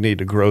mean, we need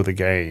to grow the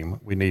game.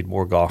 We need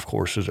more golf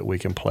courses that we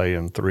can play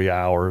in 3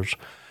 hours.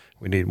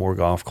 We need more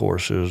golf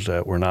courses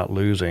that we're not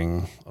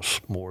losing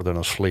more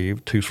than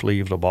two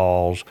sleeves of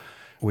balls.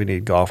 We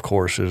need golf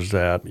courses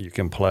that you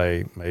can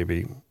play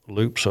maybe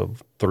loops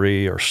of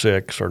 3 or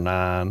 6 or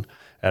 9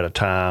 at a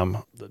time.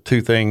 The two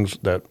things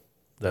that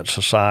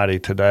society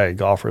today,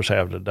 golfers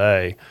have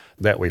today,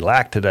 that we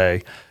lack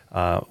today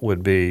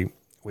would be,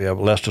 we have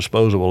less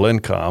disposable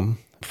income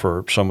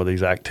for some of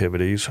these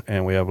activities,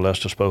 and we have less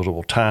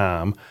disposable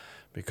time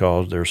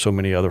because there's so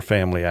many other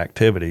family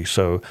activities.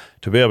 So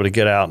to be able to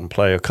get out and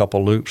play a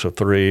couple loops of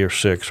 3 or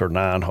 6 or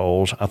 9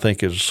 holes, I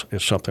think is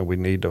something we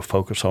need to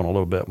focus on a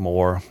little bit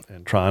more,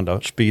 and trying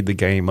to speed the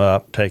game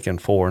up. Taking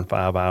 4 and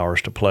 5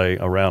 hours to play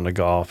a round of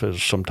golf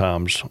is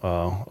sometimes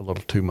a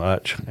little too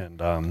much,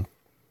 and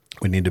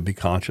we need to be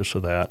conscious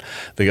of that.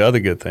 The other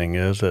good thing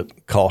is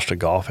that cost of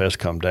golf has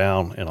come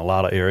down in a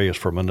lot of areas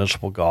for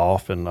municipal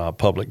golf and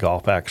public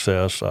golf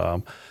access.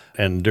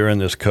 And during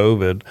this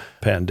COVID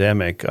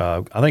pandemic,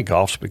 I think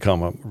golf's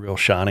become a real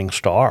shining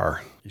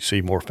star. You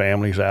see more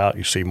families out.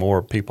 You see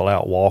more people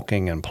out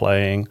walking and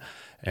playing,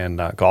 and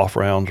golf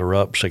rounds are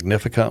up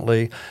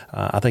significantly.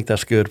 I think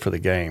that's good for the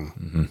game.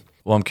 Mm-hmm.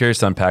 Well, I'm curious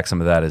to unpack some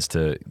of that as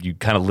to, you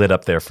kind of lit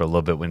up there for a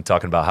little bit when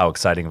talking about how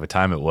exciting of a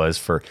time it was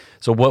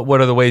so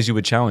what are the ways you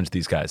would challenge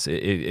these guys?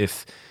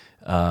 If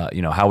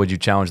how would you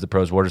challenge the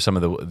pros? What are some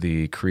of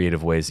the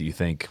creative ways that you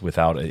think,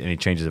 without any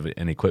changes of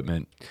any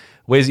equipment,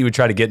 ways that you would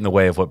try to get in the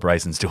way of what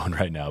Bryson's doing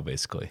right now,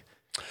 basically?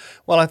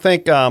 Well, I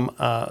think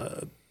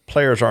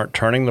players aren't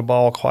turning the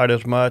ball quite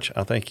as much.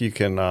 I think you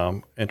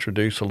can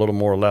introduce a little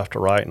more left to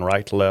right and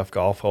right to left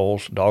golf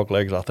holes. Dog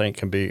legs, I think,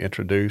 can be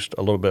introduced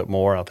a little bit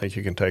more. I think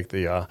you can take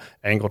the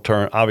angle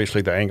turn.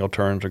 Obviously, the angle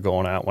turns are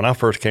going out. When I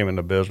first came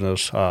into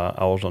business,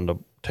 I was on the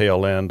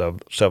tail end of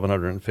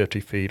 750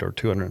 feet or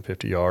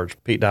 250 yards.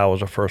 Pete Dye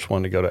was the first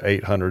one to go to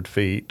 800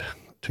 feet,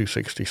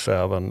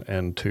 267,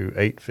 and to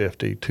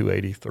 850,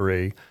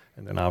 283,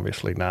 and then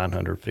obviously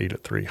 900 feet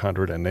at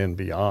 300 and then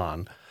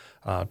beyond.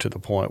 To the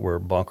point where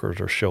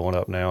bunkers are showing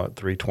up now at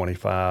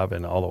 325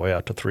 and all the way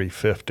out to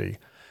 350.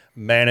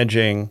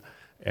 Managing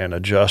and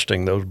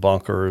adjusting those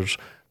bunkers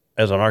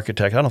as an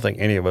architect, I don't think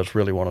any of us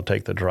really want to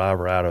take the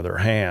driver out of their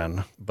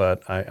hand,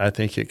 but I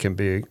think it can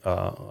be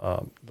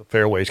the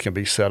fairways can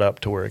be set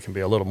up to where it can be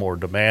a little more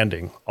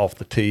demanding off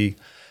the tee,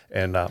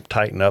 and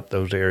tighten up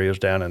those areas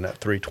down in that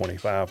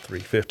 325,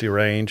 350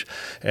 range.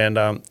 And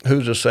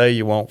who's to say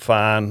you won't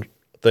find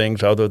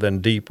things other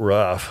than deep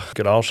rough?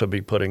 Could also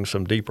be putting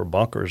some deeper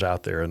bunkers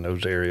out there in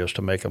those areas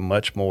to make them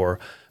much more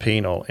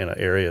penal in an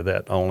area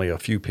that only a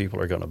few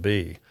people are going to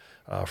be.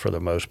 For the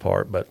most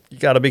part. But you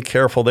got to be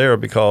careful there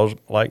because,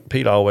 like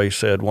Pete always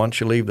said, once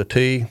you leave the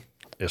tee,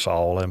 it's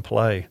all in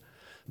play.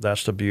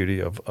 That's the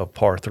beauty of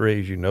par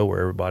threes. You know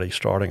where everybody's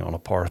starting on a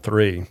par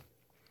three,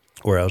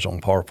 whereas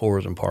on par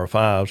fours and par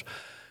fives,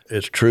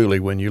 it's truly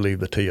when you leave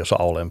the tee, it's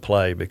all in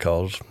play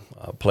because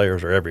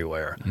players are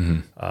everywhere.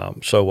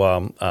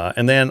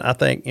 And then I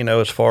think,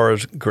 as far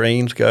as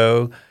greens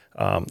go,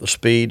 the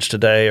speeds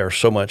today are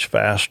so much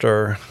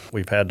faster.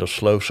 We've had to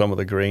slow some of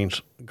the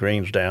greens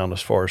down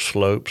as far as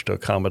slopes to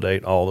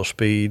accommodate all the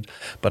speed.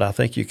 But I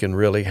think you can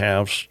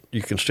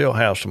still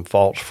have some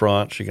false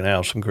fronts. You can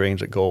have some greens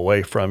that go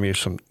away from you,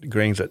 some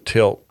greens that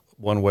tilt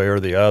one way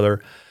or the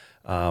other.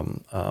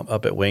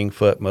 Up at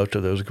Wingfoot, most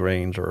of those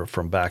greens are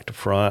from back to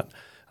front.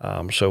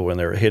 So when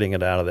they're hitting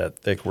it out of that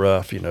thick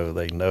rough,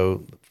 they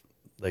know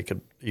they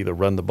could either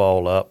run the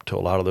ball up to a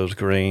lot of those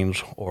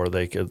greens, or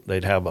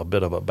they'd have a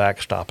bit of a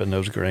backstop in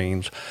those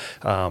greens.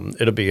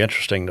 It'll be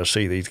interesting to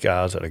see these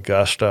guys at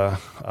Augusta,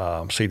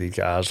 see these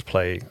guys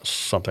play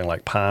something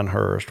like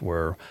Pinehurst,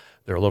 where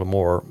they're a little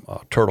more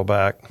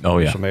turtleback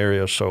in some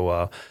areas.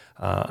 So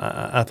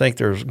I think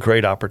there's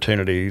great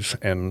opportunities,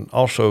 and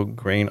also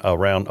green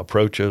around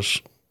approaches,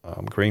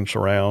 green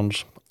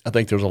surrounds. I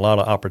think there's a lot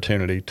of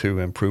opportunity to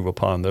improve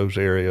upon those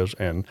areas.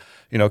 And,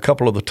 a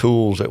couple of the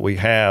tools that we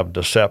have,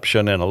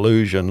 deception and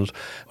illusions,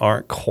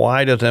 aren't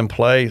quite as in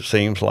play, it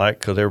seems like,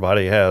 because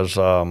everybody has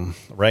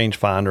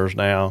rangefinders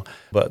now.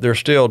 But there's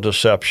still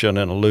deception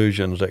and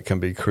illusions that can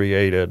be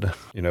created,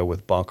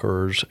 with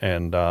bunkers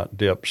and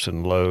dips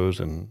and lows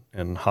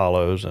and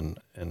hollows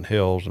and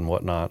hills and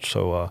whatnot.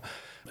 So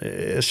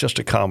it's just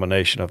a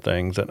combination of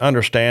things, and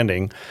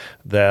understanding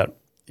that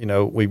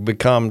we've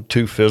become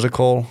too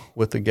physical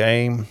with the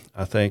game.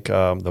 I think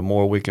the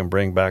more we can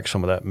bring back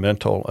some of that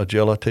mental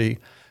agility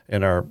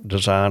in our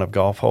design of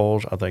golf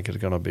holes, I think it's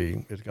going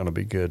to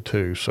be good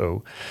too.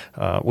 So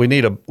we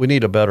need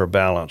a better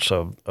balance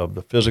of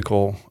the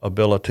physical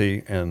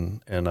ability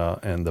and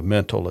the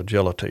mental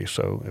agility.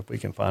 So if we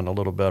can find a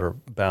little better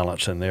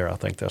balance in there, I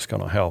think that's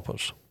going to help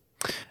us.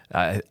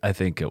 I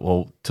think,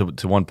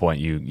 to one point,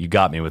 you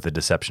got me with the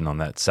deception on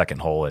that second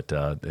hole at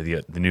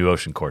the new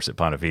Ocean course at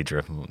Ponte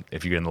Vedra.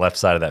 If you're on the left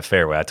side of that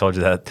fairway, I told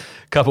you that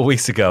a couple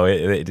weeks ago.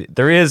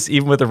 There is,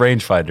 even with the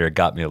rangefinder, it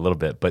got me a little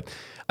bit. But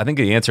I think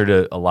the answer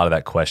to a lot of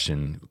that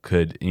question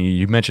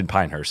you mentioned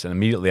Pinehurst, and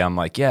immediately I'm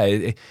like,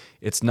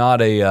 it's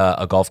not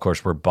a golf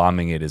course where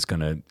bombing it is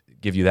going to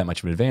give you that much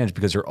of an advantage,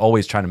 because you're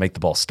always trying to make the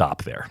ball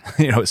stop there,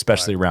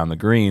 especially around the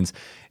greens.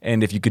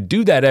 And if you could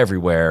do that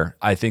everywhere,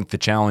 I think the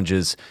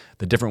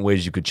different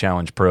ways you could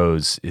challenge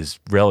pros is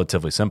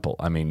relatively simple.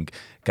 I mean,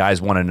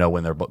 guys want to know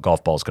when their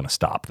golf ball is going to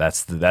stop.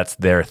 That's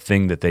their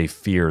thing that they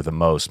fear the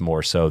most,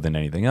 more so than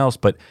anything else.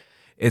 But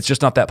it's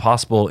just not that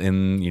possible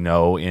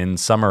in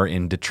summer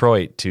in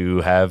Detroit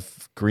to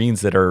have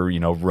greens that are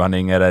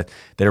running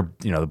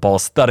the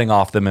ball's thudding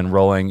off them and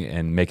rolling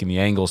and making the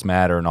angles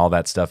matter and all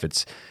that stuff.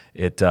 It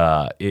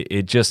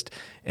just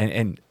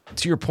and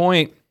to your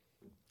point,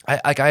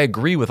 I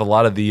agree with a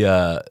lot of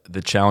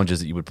the challenges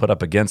that you would put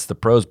up against the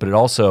pros, but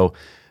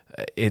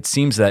it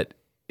seems that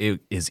it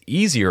is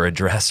easier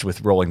addressed with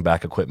rolling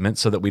back equipment,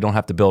 so that we don't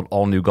have to build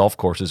all new golf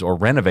courses or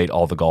renovate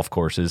all the golf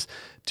courses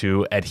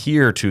to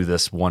adhere to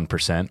this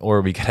 1%,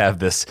 or we could have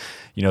this,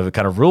 the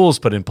kind of rules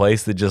put in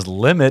place that just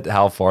limit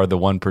how far the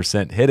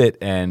 1% hit it,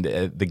 and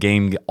the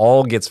game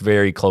all gets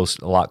a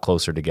lot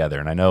closer together.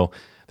 And I know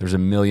there's a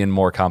million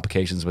more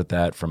complications with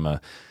that from a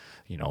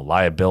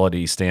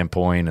liability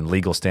standpoint and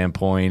legal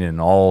standpoint and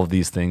all of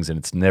these things, and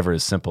it's never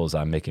as simple as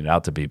I'm making it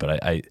out to be.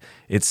 But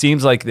it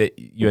seems like the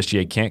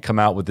USGA can't come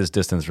out with this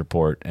distance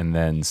report and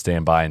then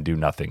stand by and do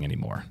nothing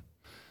anymore.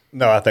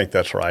 No, I think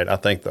that's right. I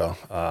think there's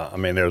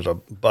a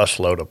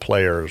busload of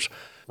players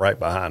right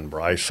behind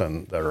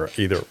Bryson that are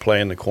either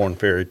playing the Korn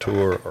Ferry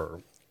Tour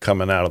or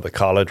coming out of the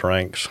college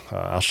ranks.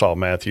 I saw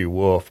Matthew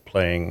Wolff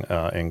playing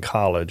in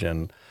college,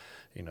 and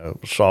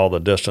saw the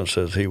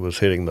distances he was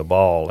hitting the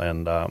ball.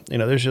 And,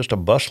 there's just a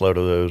busload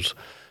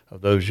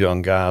of those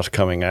young guys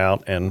coming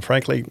out. And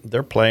frankly,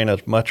 they're playing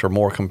as much or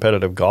more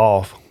competitive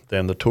golf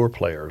than the tour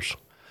players.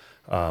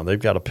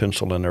 They've got a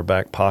pencil in their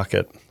back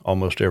pocket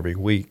almost every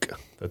week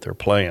that they're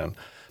playing.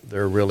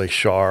 They're really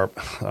sharp.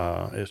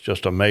 It's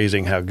just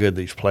amazing how good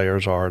these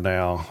players are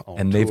now on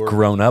And they've tour.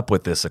 grown up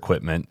with this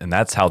equipment, and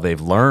that's how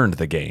they've learned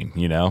the game,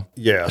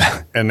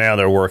 Yes, and now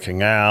they're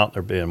working out.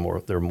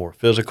 They're more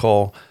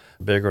physical,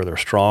 bigger, they're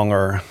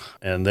stronger.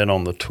 And then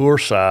on the tour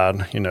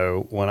side,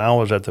 when I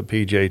was at the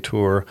PGA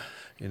Tour,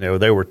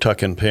 they were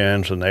tucking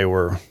pins and they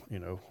were,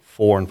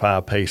 4 and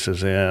 5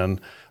 paces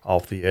in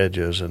off the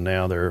edges, and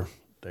now they're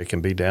they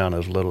can be down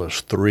as little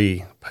as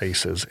 3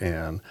 paces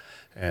in.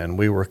 And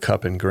we were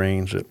cupping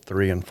greens at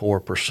 3 and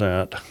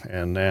 4%,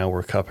 and now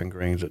we're cupping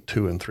greens at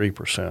 2 and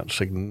 3%.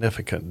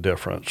 Significant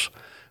difference.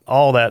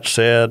 All that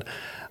said,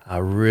 I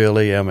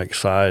really am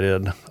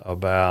excited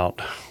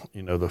about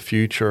the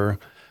future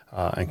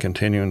and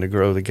continuing to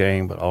grow the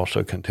game, but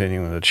also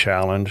continuing to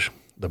challenge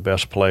the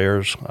best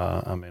players.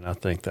 I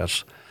think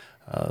that's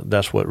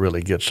what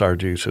really gets our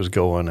juices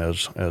going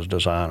as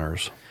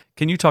designers.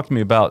 Can you talk to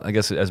me about, I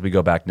guess, as we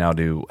go back now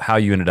to how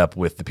you ended up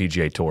with the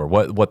PGA Tour,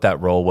 what that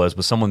role was?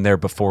 Was someone there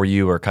before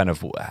you, or kind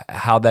of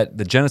how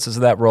the genesis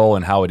of that role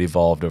and how it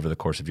evolved over the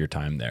course of your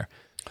time there?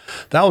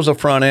 That was the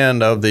front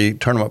end of the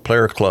tournament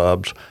player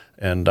clubs,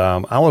 and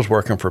I was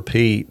working for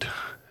Pete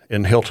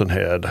in Hilton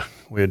Head.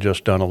 We had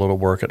just done a little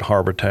work at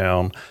Harbor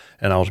Town,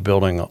 and I was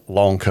building a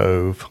Long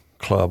Cove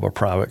club, a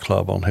private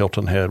club on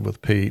Hilton Head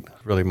with Pete.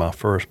 Really my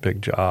first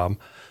big job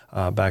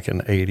back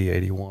in 80,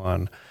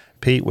 81.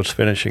 Pete was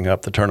finishing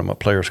up the Tournament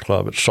Players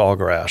Club at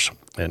Sawgrass,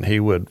 and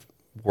he would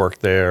work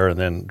there and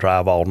then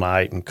drive all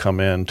night and come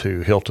in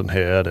to Hilton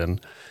Head,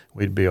 and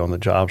we'd be on the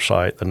job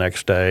site the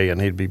next day, and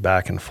he'd be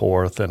back and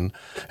forth. And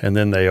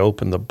then they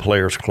opened the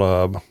Players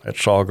Club at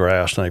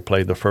Sawgrass, and they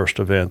played the first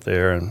event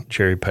there, and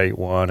Jerry Pate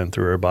won and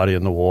threw everybody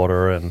in the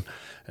water and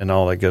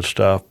all that good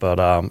stuff.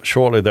 But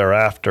shortly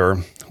thereafter,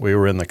 we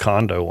were in the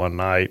condo one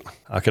night.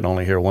 I could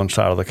only hear one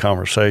side of the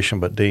conversation,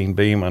 but Dean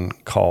Beeman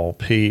called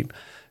Pete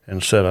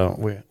and said,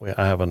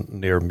 I have a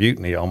near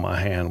mutiny on my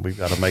hand. We've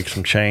got to make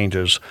some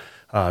changes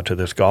to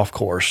this golf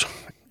course.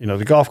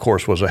 The golf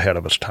course was ahead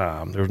of its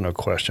time. There's no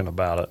question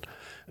about it.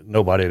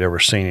 Nobody had ever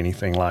seen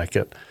anything like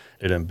it.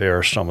 It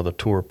embarrassed some of the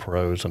tour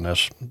pros, and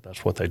that's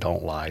what they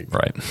don't like.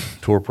 Right.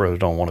 Tour pros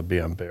don't want to be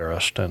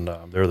embarrassed, and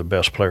they're the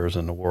best players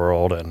in the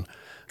world. And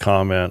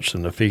comments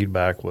and the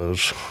feedback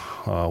was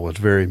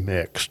very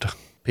mixed.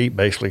 Pete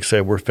basically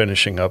said, "We're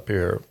finishing up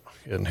here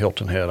in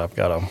Hilton Head. I've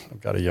got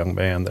a young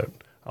man that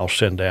I'll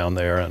send down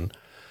there, and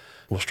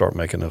we'll start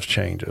making those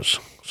changes."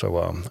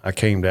 So I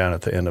came down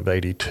at the end of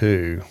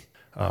 82,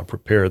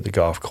 prepared the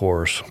golf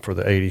course for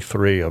the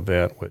 83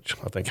 event, which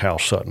I think Hal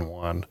Sutton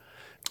won.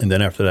 And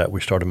then after that,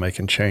 we started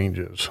making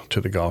changes to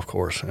the golf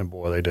course, and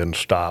boy, they didn't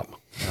stop.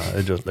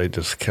 They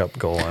just kept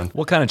going.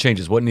 What kind of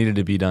changes? What needed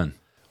to be done?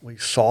 We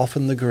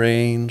softened the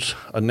greens.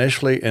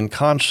 Initially, in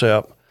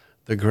concept,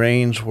 the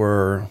greens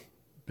were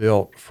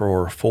built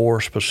for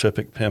 4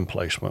 specific pin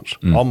placements,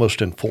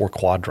 almost in 4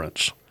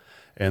 quadrants.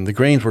 And the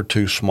greens were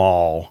too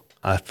small,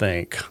 I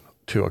think,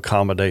 to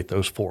accommodate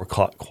those 4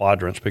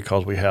 quadrants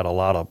because we had a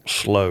lot of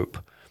slope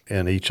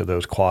in each of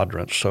those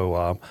quadrants.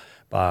 So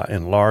by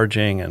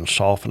enlarging and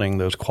softening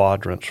those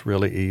quadrants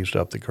really eased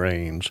up the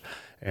greens.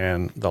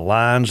 And the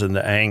lines and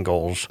the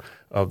angles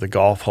of the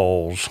golf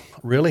holes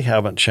really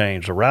haven't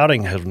changed. The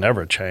routing has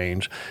never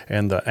changed,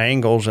 and the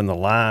angles and the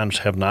lines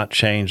have not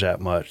changed that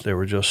much. They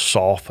were just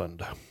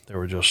softened.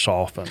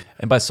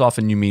 And by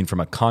soften, you mean from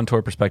a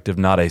contour perspective,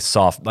 not a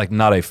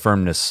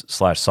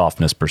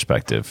firmness/softness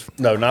perspective.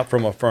 No, not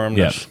from a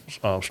firmness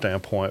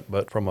standpoint,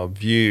 but from a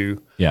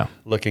view. Yeah.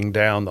 Looking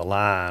down the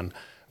line.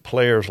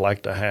 Players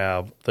like to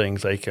have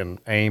things they can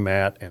aim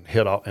at and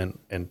hit off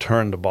and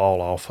turn the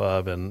ball off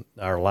of, and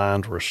our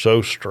lines were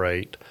so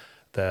straight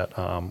that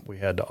we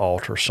had to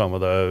alter some of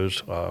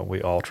those.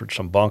 We altered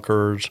some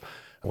bunkers.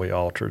 We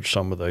altered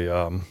some of the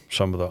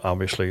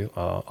obviously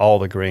all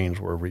the greens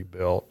were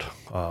rebuilt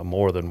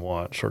more than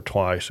once or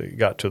twice. It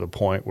got to the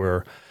point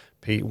where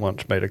Pete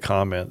once made a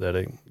comment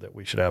that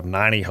we should have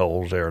 90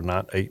 holes there,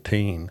 not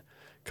 18,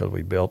 because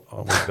we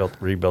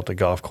rebuilt the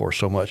golf course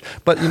so much.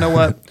 But you know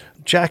what?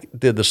 Jack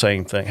did the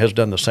same thing. Has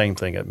done the same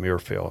thing at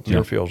Muirfield.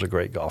 Muirfield's a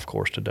great golf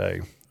course today.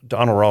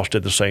 Donald Ross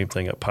did the same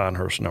thing at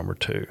Pinehurst No.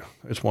 2.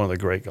 It's one of the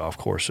great golf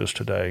courses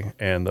today.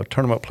 And the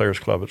Tournament Players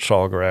Club at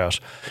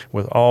Sawgrass,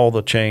 with all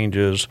the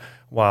changes,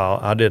 while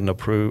I didn't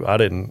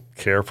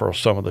care for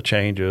some of the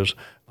changes,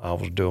 I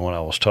was doing what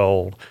I was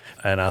told.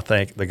 And I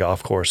think the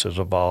golf course has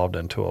evolved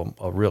into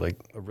a really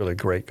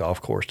great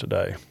golf course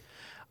today.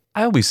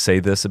 I always say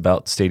this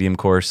about Stadium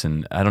Course,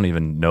 and I don't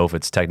even know if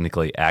it's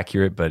technically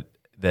accurate, but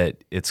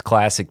that it's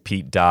classic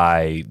Pete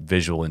Dye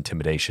visual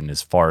intimidation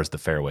as far as the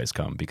fairways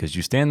come, because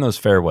you stand in those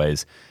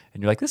fairways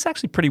and you're like, this is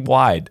actually pretty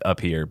wide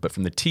up here, but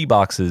from the tee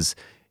boxes,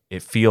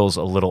 it feels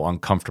a little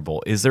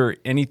uncomfortable. Is there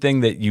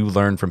anything that you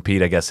learned from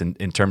Pete, I guess, in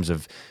terms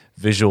of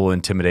visual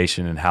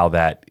intimidation and how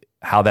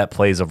that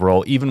plays a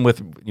role, even with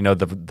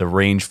the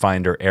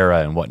rangefinder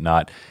era and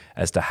whatnot,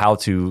 as to how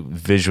to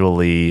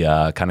visually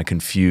kind of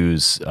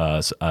confuse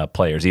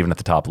players, even at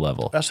the top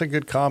level? That's a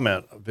good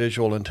comment.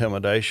 Visual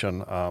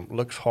intimidation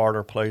looks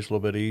harder, plays a little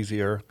bit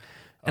easier.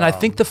 And I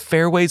think the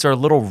fairways are a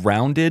little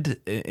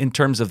rounded in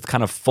terms of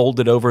kind of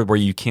folded over where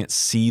you can't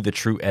see the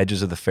true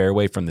edges of the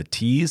fairway from the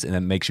tees, and it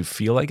makes you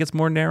feel like it's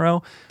more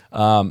narrow.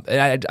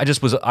 And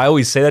I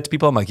always say that to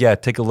people. I'm like, yeah,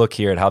 take a look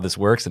here at how this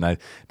works. And now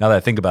that I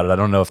think about it, I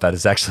don't know if that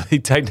is actually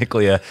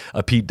technically a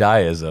Pete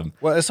Dye-ism.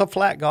 Well, it's a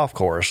flat golf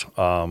course.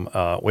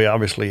 We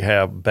obviously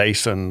have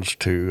basins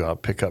to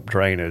pick up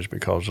drainage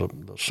because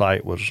the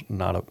site was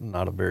not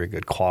a very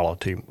good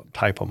quality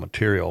type of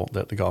material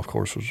that the golf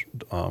course was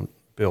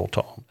built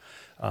on.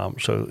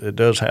 So it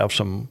does have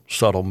some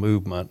subtle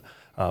movement,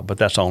 but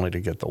that's only to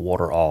get the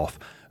water off.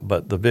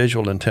 But the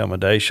visual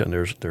intimidation,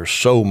 there's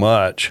so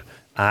much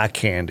eye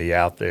candy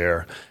out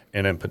there,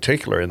 and in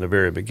particular in the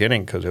very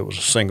beginning, because it was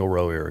a single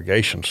row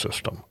irrigation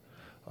system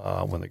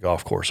when the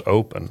golf course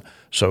opened.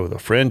 So the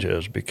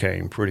fringes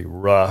became pretty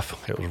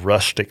rough. It was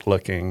rustic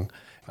looking,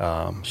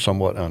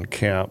 somewhat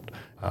unkempt.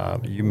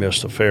 You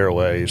missed the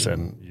fairways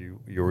and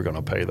you were going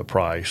to pay the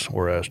price,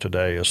 whereas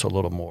today it's a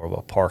little more of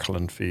a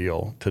parkland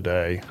feel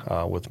today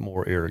with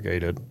more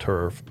irrigated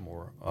turf,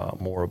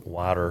 more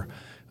wider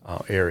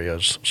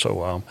areas.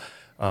 So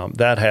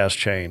that has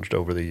changed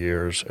over the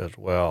years as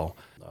well.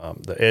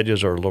 The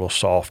edges are a little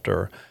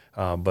softer,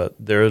 but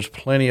there is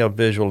plenty of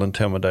visual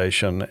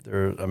intimidation.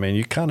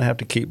 You kind of have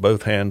to keep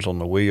both hands on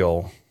the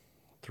wheel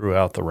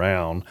throughout the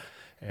round.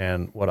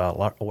 And what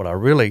I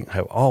really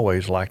have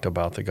always liked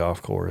about the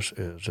golf course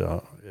is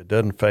it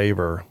doesn't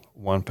favor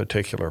one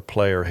particular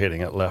player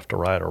hitting it left to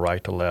right or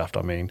right to left.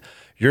 I mean,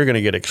 you're going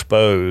to get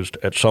exposed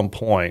at some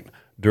point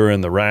during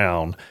the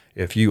round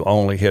if you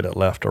only hit it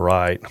left to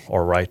right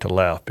or right to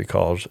left,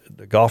 because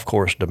the golf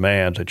course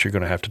demands that you're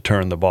going to have to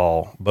turn the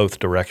ball both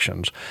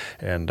directions.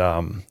 And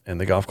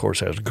the golf course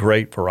has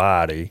great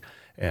variety.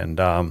 And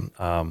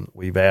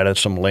we've added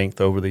some length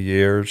over the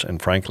years,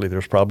 and frankly,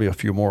 there's probably a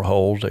few more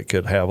holes that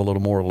could have a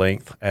little more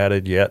length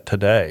added yet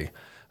today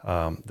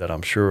that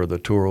I'm sure the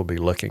tour will be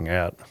looking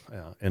at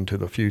into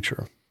the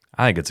future.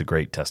 I think it's a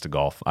great test of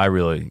golf. I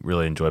really,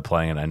 really enjoy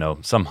playing it. I know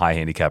some high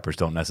handicappers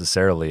don't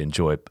necessarily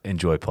enjoy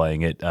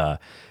playing it.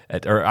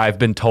 Or I've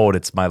been told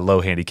it's my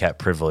low handicap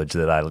privilege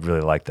that I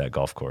really like that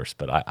golf course.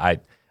 But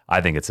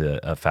I think it's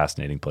a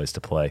fascinating place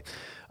to play.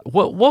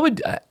 What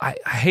would I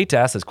hate to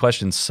ask this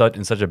question in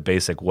such a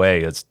basic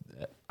way.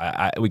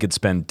 We could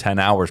spend 10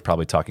 hours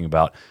probably talking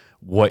about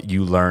what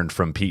you learned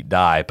from Pete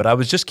Dye, but I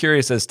was just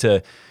curious as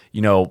to,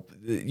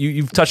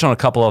 you've touched on a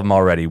couple of them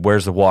already.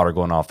 Where's the water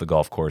going off the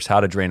golf course?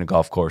 How to drain a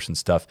golf course and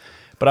stuff.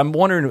 But I'm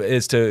wondering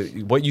as to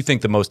what you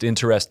think the most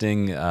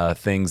interesting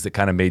things that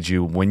kind of made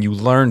you, when you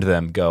learned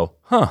them, go,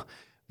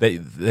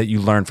 that you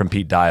learned from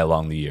Pete Dye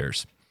along the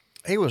years.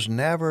 He was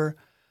never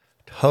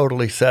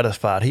totally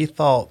satisfied. He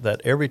thought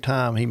that every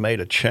time he made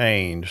a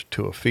change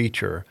to a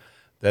feature,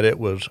 that it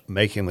was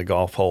making the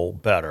golf hole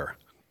better.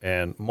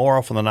 And more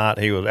often than not,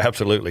 he was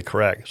absolutely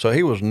correct. So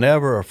he was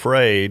never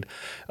afraid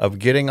of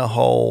getting a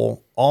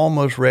hole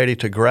almost ready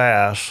to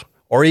grass,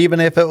 or even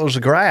if it was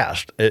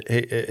grassed,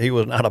 he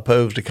was not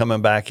opposed to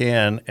coming back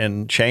in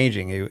and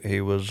changing.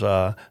 He was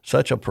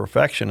such a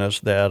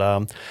perfectionist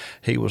that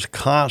he was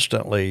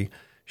constantly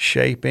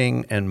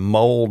shaping and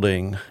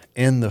molding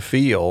in the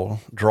field,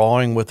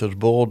 drawing with his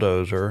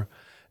bulldozer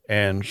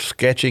and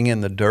sketching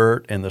in the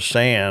dirt and the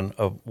sand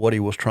of what he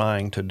was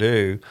trying to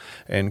do,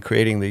 and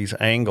creating these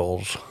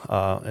angles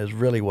is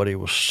really what he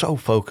was so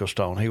focused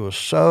on. He was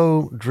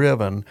so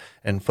driven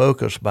and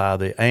focused by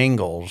the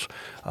angles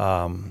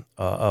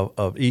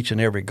of each and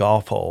every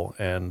golf hole.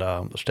 And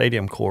the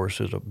stadium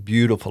course is a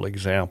beautiful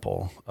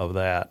example of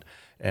that.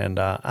 And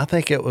I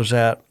think it was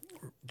that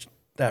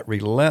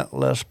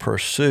relentless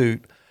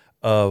pursuit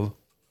of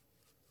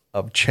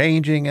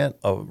changing it,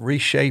 of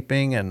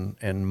reshaping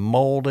and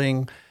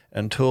molding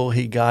until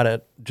he got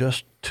it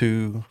just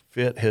to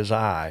fit his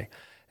eye.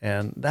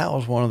 And that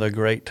was one of the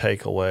great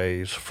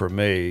takeaways for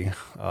me.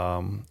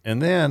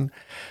 And then,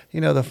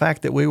 the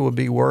fact that we would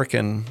be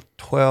working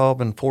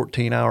 12 and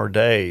 14-hour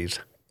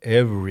days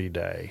every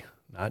day,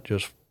 not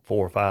just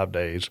 4 or 5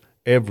 days,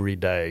 every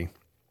day,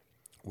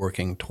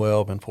 working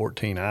 12 and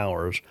 14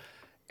 hours,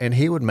 and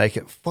he would make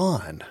it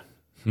fun.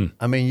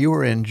 I mean, you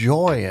were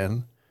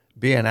enjoying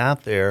being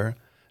out there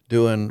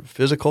doing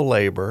physical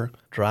labor,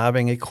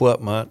 driving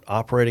equipment,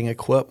 operating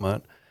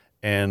equipment,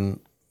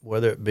 and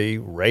whether it be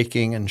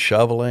raking and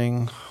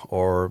shoveling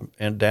or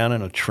down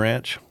in a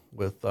trench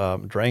with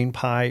drain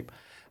pipe,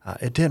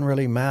 it didn't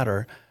really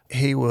matter.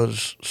 He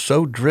was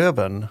so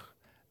driven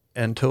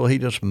until he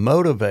just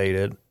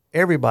motivated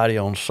everybody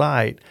on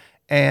site.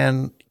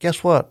 And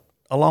guess what?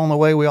 Along the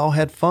way, we all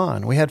had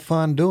fun. We had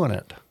fun doing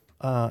it.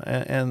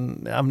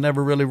 And I've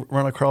never really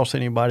run across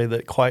anybody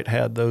that quite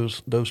had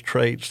those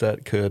traits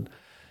that could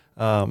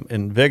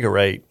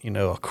invigorate,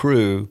 a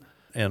crew,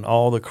 and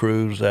all the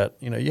crews that,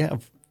 you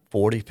have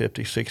 40,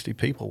 50, 60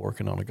 people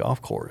working on a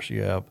golf course.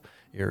 You have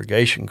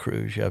irrigation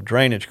crews, you have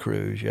drainage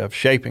crews, you have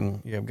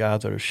shaping, you have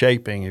guys that are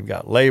shaping, you've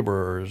got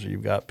laborers,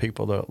 you've got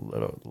people that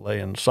are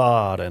laying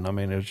sod. And I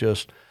mean, it's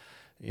just,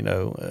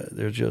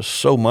 there's just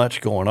so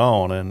much going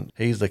on, and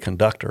he's the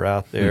conductor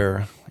out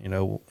there,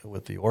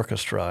 with the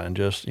orchestra, and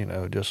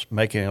just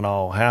making it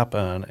all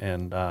happen,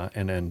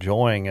 and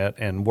enjoying it,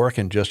 and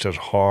working just as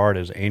hard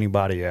as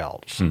anybody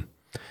else.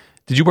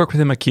 Did you work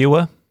with him at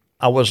Kiowa?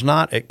 I was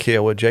not at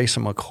Kiowa.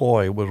 Jason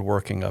McCoy was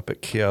working up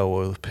at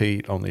Kiowa with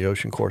Pete on the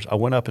ocean course. I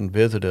went up and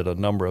visited a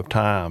number of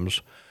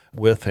times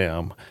with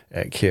him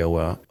at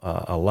Kiowa.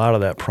 A lot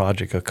of that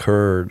project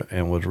occurred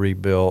and was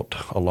rebuilt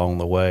along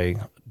the way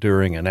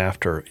during and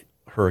after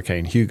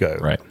Hurricane Hugo.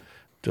 Right.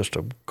 Just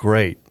a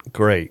great,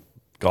 great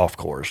golf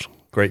course,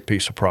 great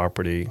piece of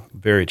property,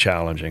 very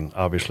challenging,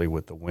 obviously,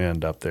 with the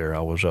wind up there. I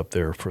was up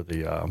there for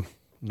the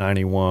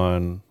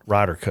 91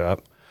 Ryder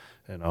Cup,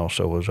 and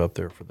also was up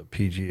there for the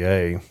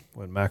PGA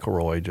when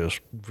McIlroy just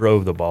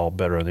drove the ball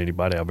better than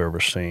anybody I've ever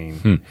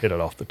seen, hit it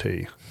off the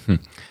tee.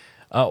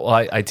 Well,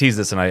 I teased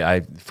this, and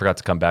I forgot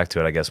to come back to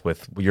it, I guess,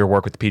 with your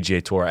work with the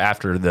PGA Tour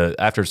after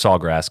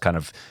Sawgrass. Kind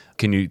of,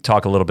 can you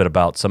talk a little bit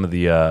about some of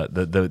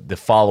the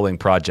following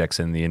projects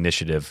in the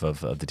initiative of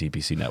the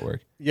TPC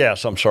network?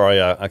 Yes, I'm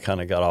sorry, I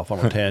kind of got off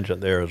on a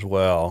tangent there as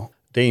well.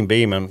 Dean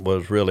Beeman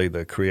was really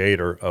the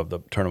creator of the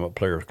Tournament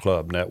Players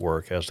Club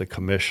network as the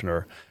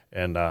commissioner.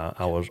 And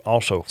I was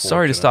also fortunate.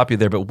 Sorry to stop you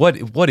there, but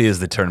what is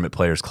the Tournament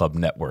Players Club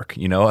network?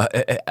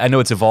 I know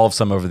it's evolved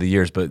some over the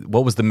years, but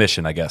what was the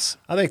mission, I guess?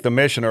 I think the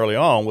mission early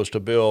on was to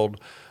build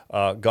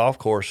golf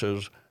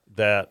courses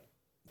that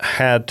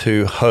had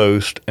to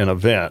host an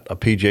event, a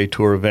PGA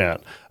Tour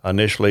event.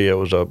 Initially, it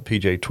was a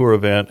PGA Tour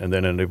event, and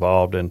then it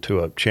evolved into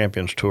a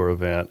Champions Tour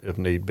event if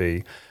need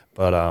be.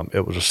 But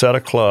it was a set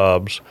of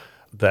clubs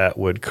that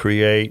would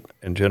create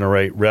and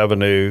generate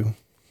revenue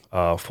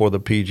for the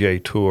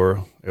PGA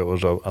Tour.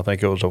 I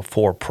think it was a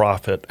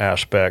for-profit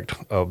aspect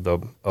of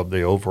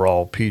the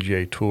overall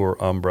PGA Tour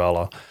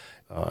umbrella.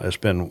 It's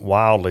been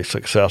wildly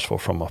successful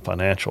from a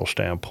financial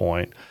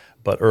standpoint,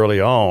 but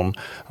early on,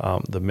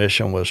 the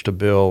mission was to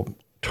build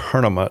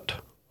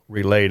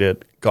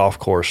tournament-related golf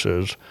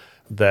courses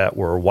that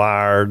were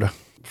wired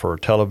for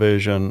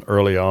television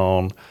early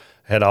on,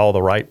 had all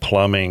the right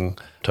plumbing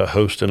to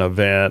host an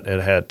event.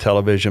 It had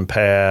television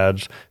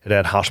pads. It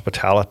had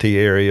hospitality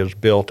areas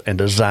built and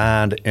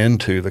designed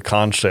into the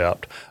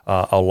concept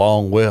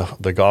along with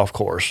the golf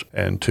course,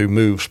 and to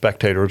move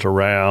spectators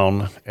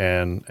around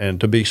and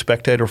to be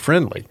spectator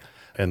friendly.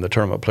 And the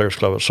Tournament Players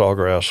Club at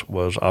Sawgrass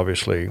was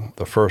obviously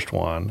the first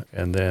one.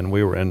 And then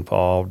we were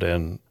involved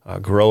in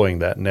growing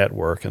that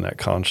network and that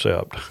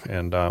concept.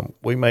 And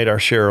we made our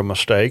share of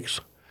mistakes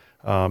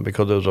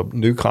because it was a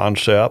new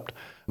concept,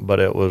 but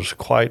it was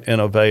quite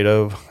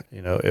innovative.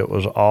 It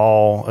was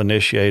all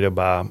initiated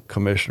by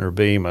Commissioner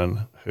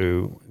Beeman,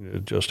 who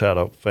just had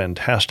a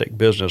fantastic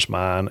business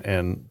mind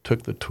and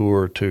took the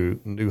tour to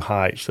new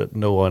heights that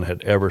no one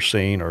had ever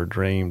seen or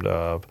dreamed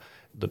of.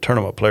 The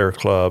Tournament Player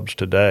Clubs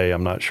today,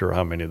 I'm not sure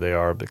how many they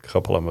are, but a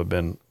couple of them have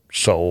been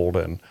sold,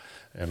 and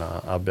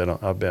I've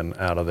been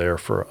out of there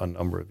for a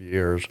number of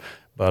years.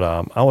 But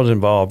I was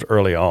involved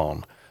early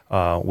on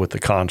with the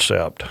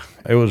concept.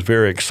 It was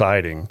very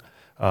exciting.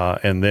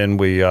 And then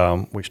we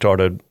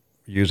started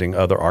using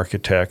other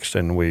architects,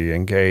 and we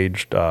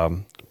engaged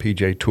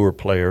PGA Tour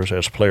players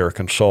as player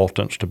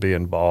consultants to be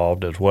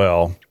involved as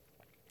well,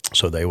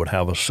 so they would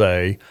have a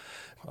say.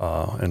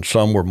 And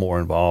some were more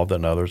involved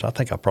than others. I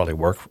think I probably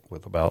worked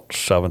with about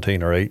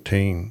 17 or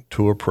 18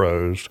 tour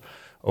pros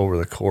over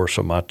the course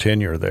of my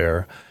tenure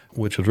there,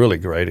 which was really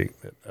great. It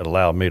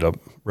allowed me to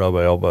rub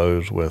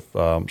elbows with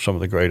some of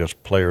the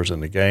greatest players in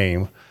the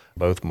game,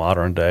 both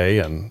modern day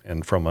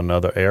and from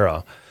another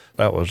era.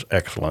 That was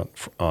excellent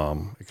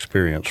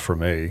experience for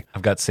me.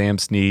 I've got Sam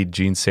Snead,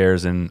 Gene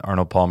Sarazen,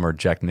 Arnold Palmer,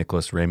 Jack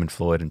Nicklaus, Raymond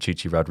Floyd, and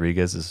Chichi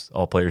Rodriguez as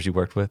all players you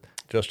worked with?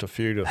 Just a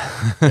few.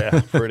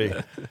 Pretty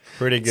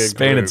good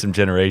Spanning group. Some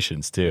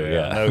generations too,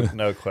 yeah.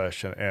 No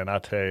question. And I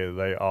tell you,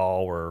 they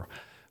all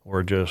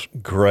were just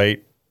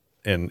great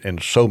in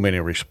so many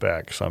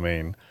respects. I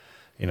mean,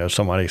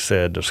 somebody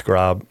said,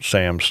 describe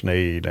Sam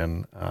Snead,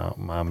 and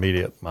my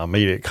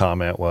immediate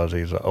comment was,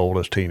 he's the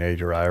oldest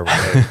teenager I ever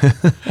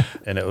knew.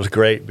 And it was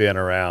great being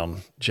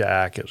around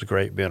Jack. It was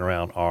great being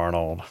around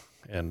Arnold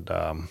and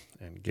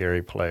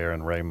Gary Player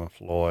and Raymond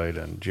Floyd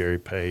and Jerry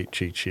Pate,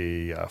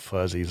 Chi-Chi,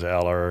 Fuzzy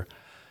Zeller,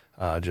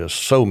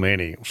 just so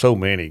many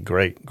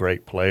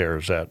great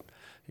players that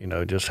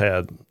just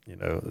had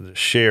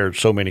shared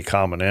so many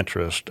common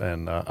interests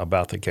and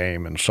about the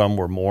game, and some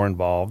were more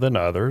involved than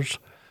others.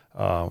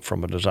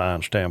 From a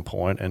design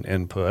standpoint and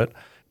input.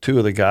 Two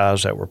of the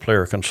guys that were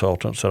player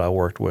consultants that I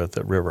worked with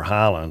at River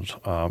Highlands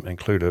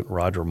included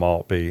Roger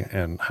Maltby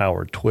and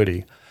Howard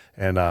Twitty,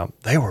 and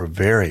they were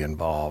very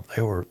involved.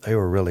 They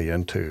were really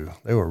into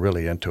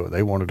it.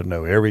 They wanted to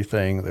know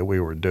everything that we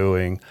were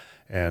doing,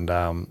 and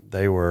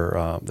they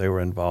were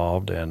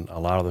involved in a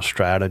lot of the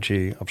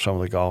strategy of some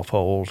of the golf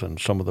holes and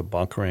some of the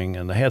bunkering,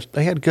 and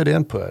they had good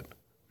input,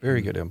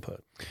 very good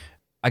input.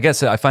 I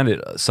guess I find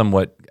it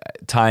somewhat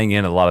tying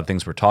in a lot of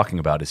things we're talking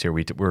about is here.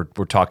 We're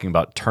talking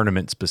about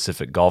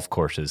tournament-specific golf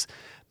courses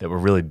that were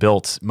really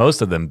built,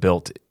 most of them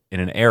built in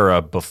an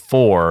era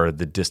before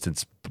the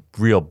distance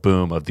real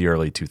boom of the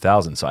early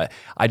 2000s. So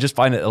I just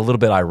find it a little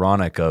bit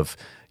ironic of,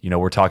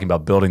 we're talking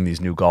about building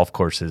these new golf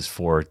courses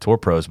for tour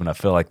pros, when I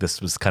feel like this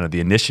was kind of the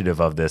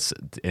initiative of this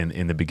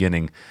in the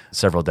beginning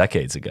several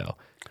decades ago.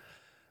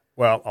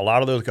 Well, a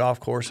lot of those golf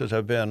courses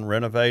have been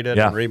renovated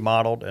and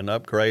remodeled and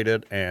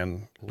upgraded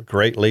and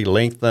greatly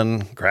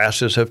lengthened.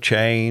 Grasses have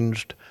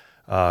changed.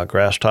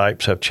 Grass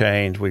types have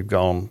changed. We've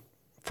gone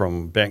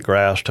from bent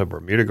grass to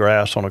Bermuda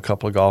grass on a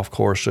couple of golf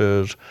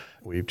courses.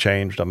 We've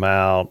changed them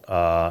out,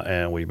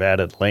 and we've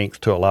added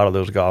length to a lot of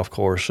those golf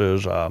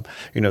courses.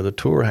 The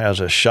Tour has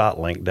a shot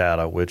link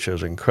data, which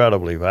is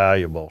incredibly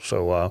valuable.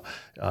 So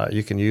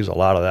you can use a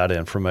lot of that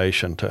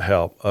information to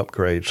help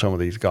upgrade some of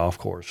these golf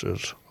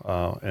courses.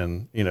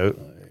 Rethinking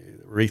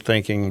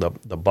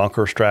the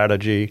bunker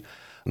strategy,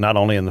 not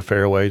only in the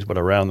fairways but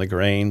around the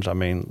greens. I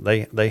mean,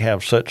 they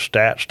have such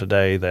stats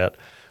today that,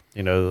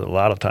 a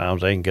lot of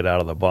times they can get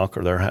out of the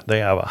bunker. They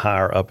have a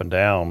higher up and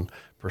down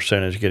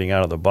percentage getting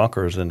out of the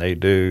bunkers than they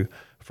do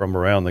from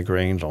around the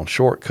greens on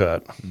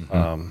shortcut.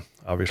 Mm-hmm.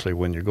 Obviously,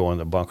 when you go in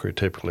the bunker,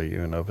 typically,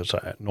 if it's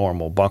a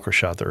normal bunker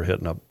shot, they're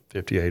hitting a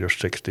 58 or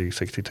 60,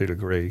 62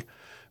 degree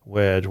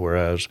wedge,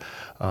 whereas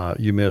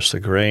you miss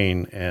the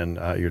green and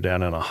you're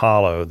down in a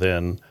hollow,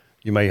 then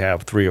you may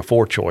have 3 or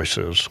 4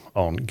 choices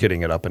on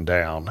getting it up and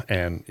down.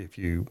 And if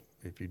you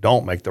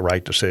don't make the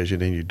right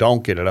decision and you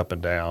don't get it up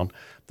and down,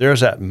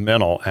 there's that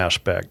mental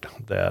aspect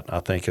that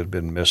I think has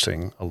been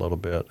missing a little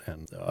bit.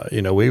 And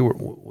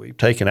we've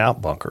taken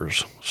out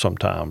bunkers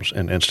sometimes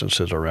in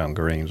instances around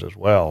greens as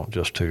well,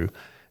 just to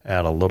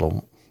add a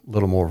little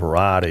more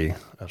variety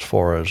as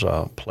far as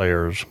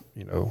players,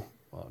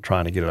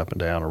 trying to get it up and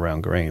down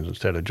around greens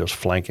instead of just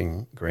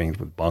flanking greens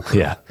with bunkers.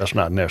 Yeah. That's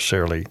not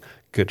necessarily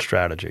good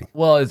strategy.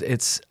 Well,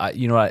 it's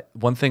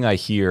one thing I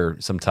hear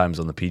sometimes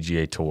on the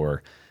PGA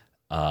Tour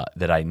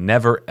that I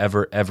never,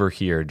 ever, ever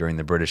hear during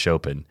the British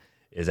Open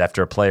is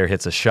after a player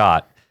hits a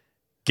shot,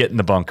 get in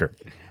the bunker.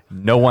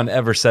 No one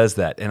ever says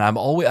that, and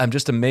I'm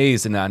just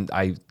amazed, and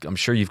I'm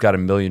sure you've got a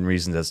million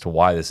reasons as to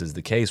why this is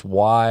the case.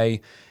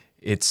 Why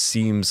it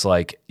seems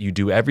like you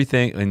do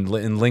everything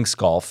in links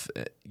golf,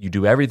 you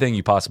do everything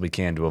you possibly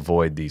can to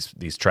avoid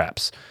these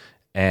traps,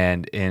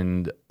 and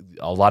in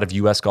a lot of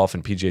U.S. golf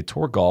and PGA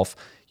Tour golf,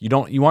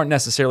 you aren't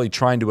necessarily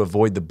trying to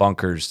avoid the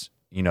bunkers.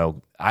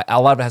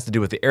 A lot of it has to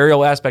do with the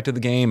aerial aspect of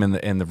the game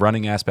and the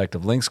running aspect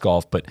of links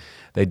golf, but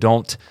they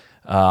don't.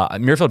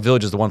 Muirfield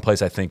Village is the one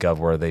place I think of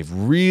where they've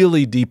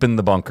really deepened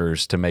the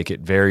bunkers to make it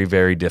very,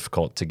 very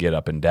difficult to get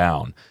up and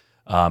down.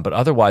 But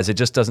otherwise, it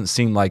just doesn't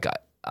seem like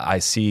I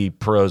see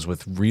pros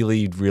with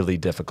really, really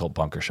difficult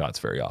bunker shots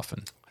very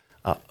often.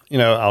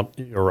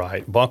 You're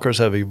right. Bunkers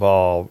have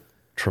evolved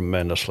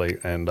tremendously,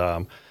 and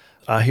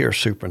I hear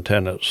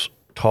superintendents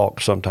talk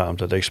sometimes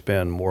that they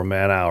spend more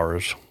man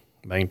hours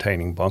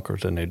maintaining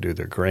bunkers than they do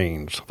their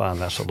greens. I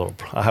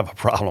have a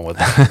problem with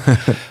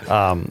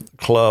that.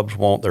 Clubs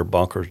want their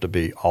bunkers to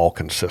be all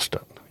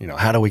consistent.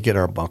 How do we get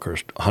our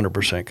bunkers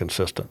 100%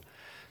 consistent?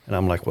 And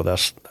I'm like, well,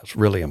 that's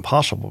really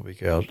impossible,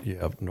 because you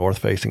have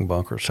north-facing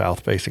bunkers,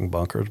 south-facing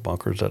bunkers,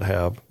 bunkers that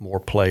have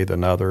more play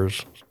than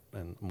others,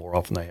 and more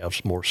often they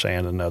have more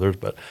sand than others.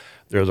 But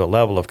there's a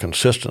level of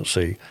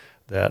consistency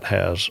that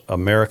has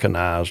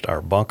Americanized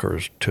our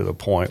bunkers to the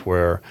point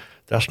where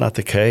that's not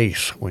the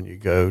case when you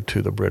go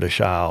to the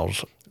British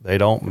Isles. They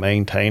don't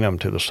maintain them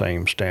to the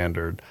same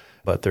standard,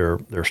 but they're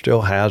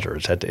still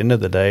hazards. At the end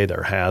of the day,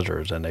 they're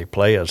hazards, and they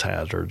play as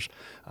hazards.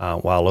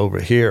 While over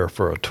here,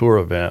 for a tour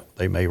event,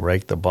 they may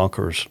rake the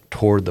bunkers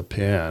toward the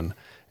pin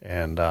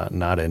and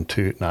not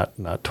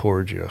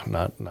towards you,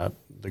 not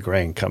the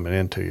grain coming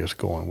into you is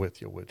going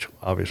with you, which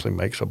obviously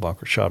makes a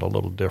bunker shot a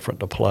little different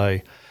to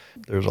play.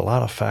 There's a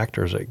lot of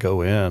factors that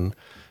go in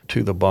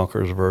to the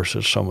bunkers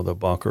versus some of the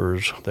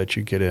bunkers that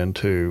you get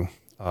into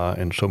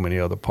in so many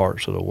other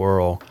parts of the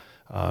world.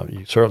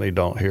 You certainly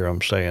don't hear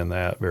them saying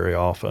that very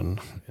often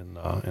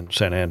in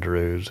St.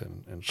 Andrews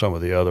and some of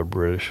the other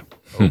British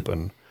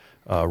Open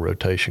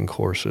rotation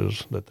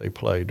courses that they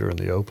play during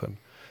the Open.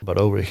 But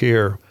over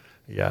here,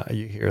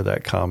 you hear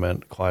that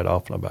comment quite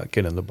often about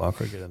get in the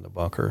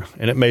bunker.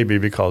 And it may be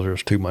because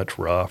there's too much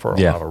rough or a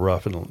lot of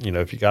rough. And,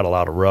 if you got a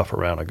lot of rough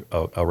around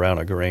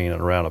a green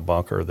and around a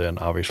bunker, then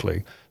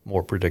obviously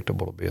more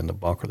predictable to be in the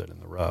bunker than in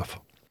the rough.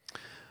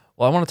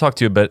 Well, I want to talk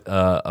to you a bit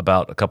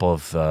about a couple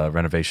of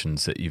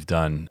renovations that you've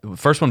done.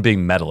 First one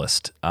being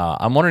Medalist.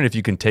 I'm wondering if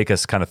you can take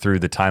us kind of through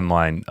the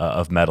timeline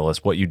of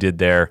Medalist, what you did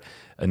there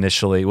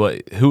initially,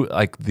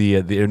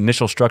 the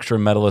initial structure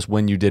of Medalist,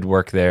 when you did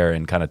work there,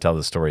 and kind of tell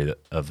the story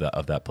of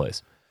that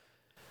place.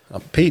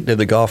 Pete did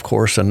the golf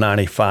course in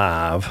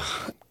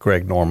 '95.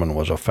 Greg Norman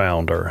was a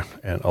founder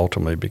and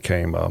ultimately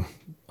became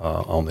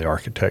on the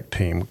architect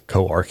team,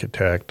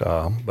 co-architect.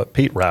 But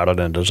Pete routed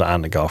and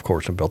designed the golf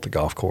course and built the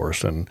golf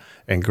course, and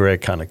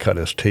Greg kind of cut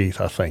his teeth,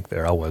 I think,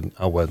 there. I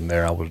wasn't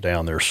there. I was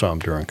down there some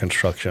during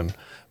construction.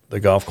 The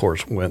golf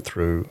course went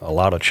through a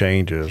lot of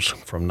changes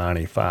from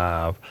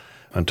 '95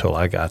 until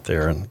I got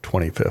there in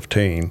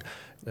 2015.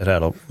 It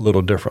had a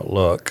little different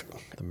look.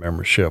 The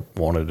membership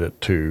wanted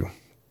it to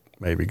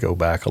maybe go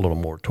back a little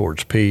more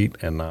towards Pete.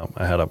 And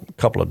I had a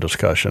couple of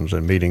discussions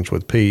and meetings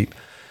with Pete.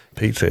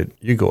 Pete said,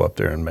 "You go up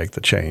there and make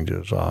the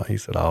changes." He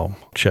said, "I'll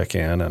check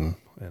in and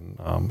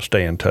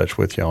stay in touch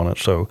with you on it."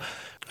 So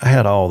I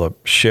had all the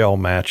shell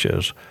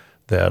matches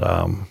that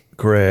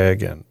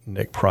Greg and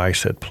Nick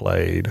Price had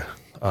played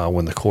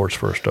when the courts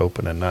first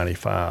opened in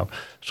 '95.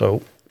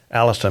 So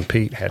Alice and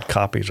Pete had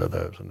copies of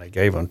those, and they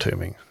gave them to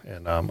me.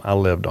 And I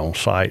lived on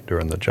site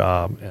during the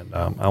job, and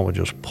I would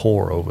just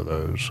pore over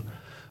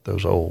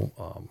those old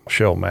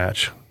shell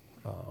match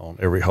on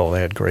every hole.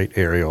 They had great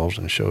aerials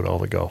and showed all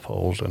the golf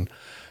holes. And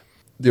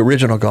the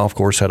original golf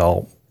course had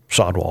all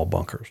sidewall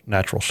bunkers,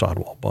 natural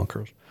sidewall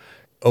bunkers.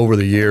 Over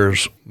the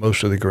years,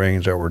 most of the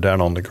greens that were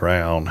down on the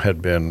ground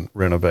had been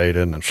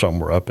renovated, and some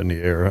were up in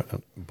the air.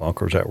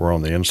 Bunkers that were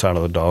on the inside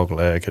of the dog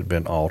leg had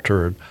been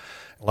altered.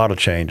 A lot of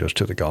changes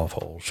to the golf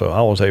holes. So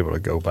I was able to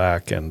go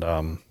back and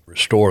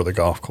restore the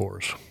golf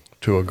course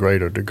to a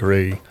greater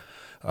degree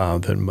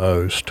than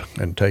most,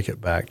 and take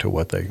it back to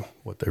what they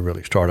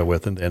really started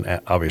with, and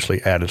then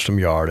obviously added some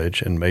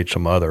yardage and made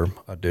some other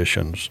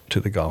additions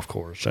to the golf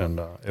course. And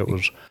it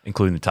was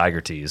including the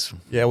Tiger tees.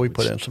 Yeah, we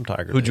put in some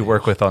Tiger tees. Who'd you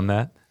work with on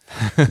that?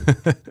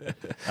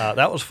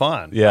 That was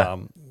fun. Yeah.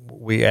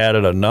 We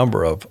added a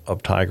number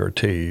of Tiger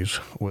tees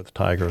with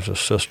Tiger's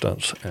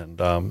assistance,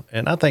 and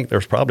I think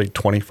there's probably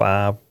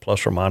 25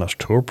 plus or minus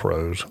tour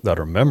pros that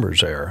are members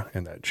there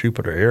in that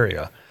Jupiter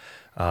area,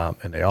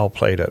 and they all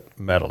played at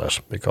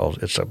Medalist because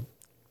it's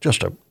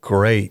just a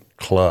great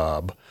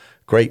club,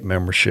 great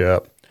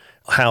membership.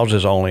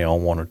 Houses only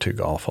on one or two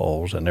golf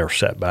holes, and they're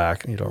set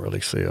back, and you don't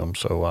really see them.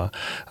 So a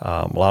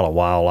lot of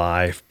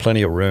wildlife,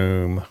 plenty of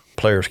room.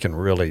 Players can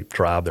really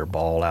drive their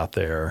ball out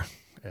there.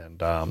 And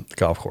the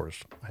golf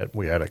course,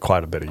 we had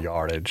quite a bit of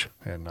yardage,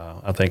 and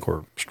I think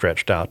we're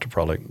stretched out to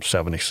probably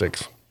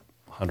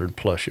 7,600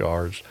 plus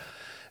yards.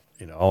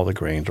 All the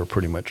greens are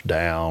pretty much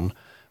down,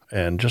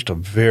 and just a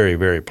very,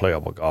 very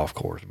playable golf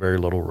course, very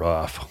little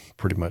rough,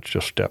 pretty much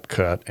just step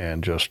cut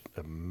and just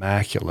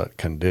immaculate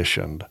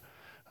conditioned.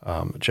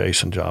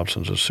 Jason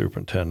Jobson's the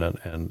superintendent,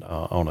 and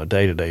on a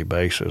day-to-day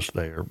basis,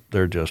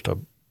 they're just a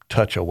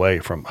touch away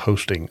from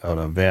hosting an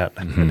event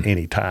at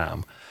any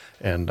time.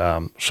 And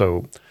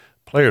so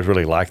players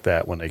really like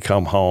that when they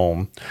come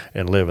home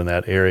and live in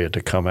that area, to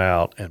come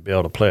out and be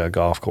able to play a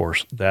golf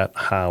course that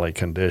highly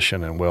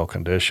conditioned and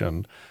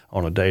well-conditioned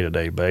on a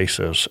day-to-day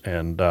basis,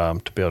 and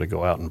to be able to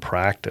go out and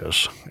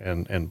practice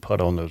and put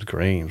on those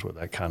greens with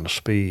that kind of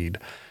speed.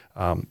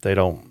 They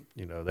don't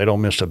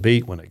miss a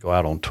beat when they go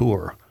out on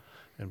tour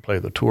and play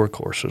the tour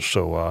courses.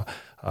 So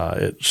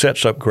it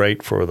sets up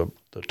great for the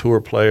tour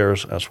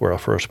players. That's where I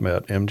first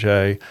met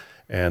MJ.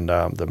 And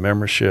the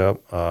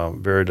membership,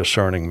 very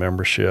discerning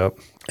membership.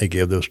 They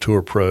give those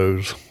tour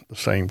pros the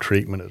same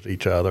treatment as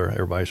each other.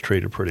 Everybody's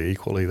treated pretty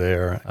equally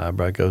there.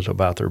 Everybody goes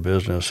about their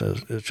business.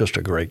 It's just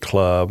a great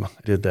club.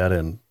 Did that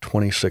in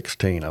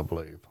 2016, I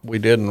believe. We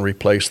didn't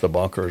replace the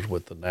bunkers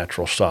with the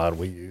natural side.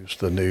 We used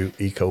the new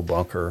Eco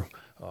Bunker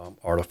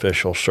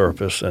artificial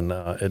surface, and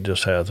it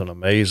just has an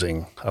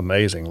amazing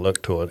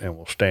look to it, and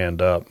will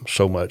stand up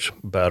so much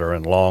better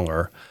and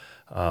longer.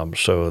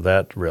 So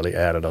that really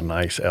added a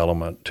nice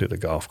element to the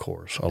golf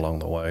course along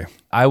the way.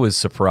 I was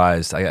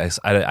surprised. I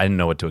didn't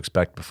know what to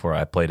expect before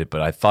I played it,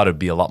 but I thought it'd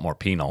be a lot more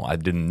penal. I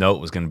didn't know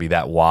it was going to be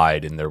that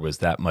wide, and there was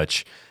that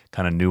much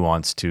kind of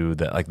nuance to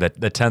that. Like the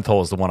 10th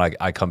hole is the one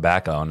I come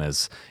back on.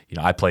 As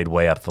I played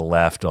way up the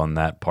left on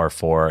that par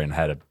 4 and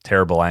had a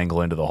terrible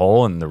angle into the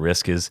hole, and the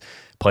risk is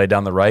play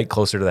down the right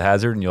closer to the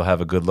hazard, and you'll have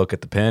a good look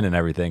at the pin and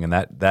everything. And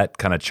that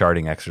kind of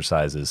charting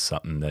exercise is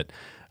something that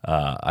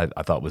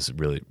I thought was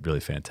really, really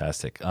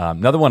fantastic.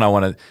 Another one I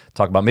want to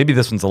talk about, maybe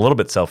this one's a little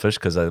bit selfish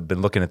because I've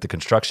been looking at the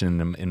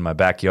construction in my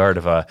backyard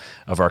of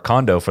our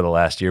condo for the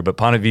last year, but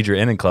Ponte Vedra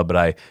Inn and Club.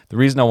 But the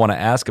reason I want to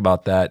ask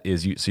about that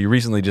is you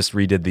recently just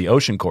redid the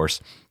Ocean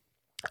Course,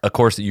 a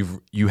course that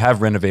you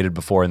have renovated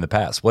before in the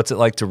past. What's it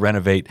like to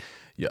renovate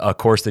a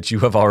course that you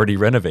have already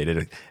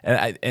renovated?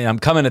 And I'm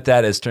coming at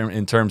that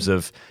in terms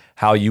of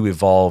how you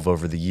evolve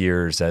over the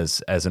years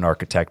as an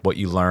architect, what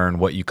you learn,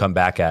 what you come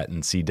back at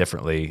and see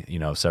differently,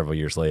 several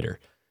years later.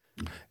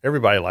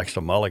 Everybody likes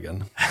a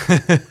mulligan.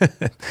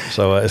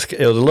 So it was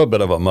a little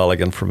bit of a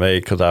mulligan for me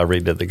because I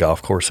redid the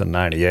golf course in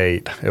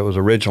 '98. It was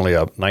originally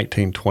a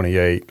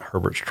 1928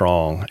 Herbert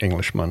Strong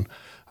Englishman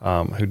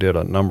who did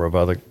a number of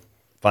other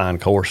fine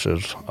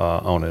courses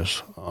on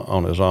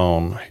his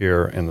own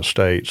here in the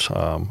States.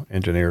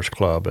 Engineers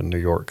Club in New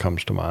York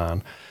comes to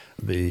mind.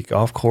 The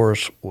golf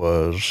course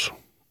was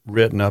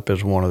written up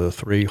as one of the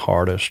 3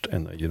 hardest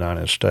in the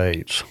United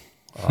States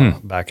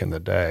back in the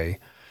day.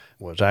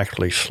 Was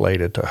actually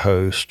slated to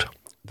host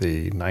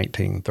the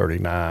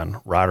 1939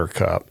 Ryder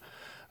Cup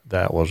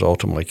that was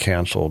ultimately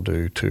canceled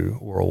due to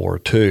World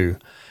War II.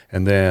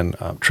 And then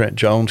Trent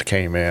Jones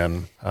came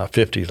in,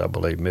 50s, I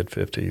believe,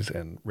 mid-50s,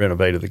 and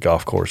renovated the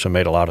golf course and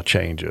made a lot of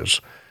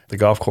changes. The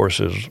golf course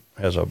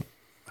has a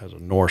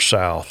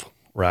north-south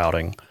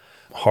routing,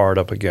 hard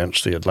up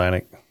against the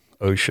Atlantic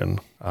Ocean.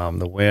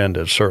 The wind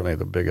is certainly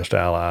the biggest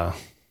ally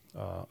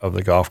of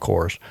the golf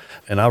course.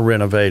 And I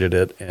renovated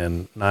it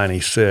in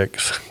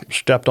 '96.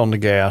 Stepped on the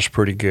gas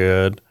pretty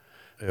good.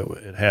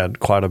 It had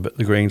quite a bit.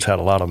 The greens had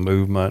a lot of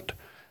movement,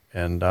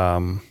 and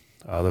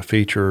the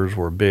features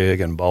were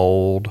big and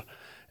bold.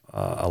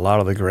 A lot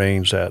of the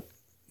greens that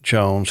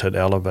Jones had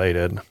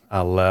elevated,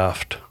 I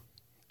left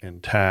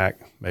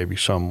intact, maybe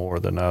some more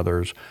than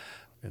others.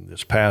 In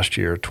this past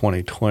year,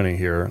 2020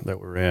 here that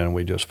we're in,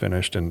 we just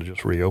finished and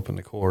just reopened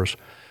the course.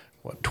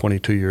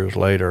 22 years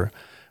later,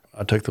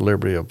 I took the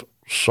liberty of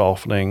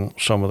softening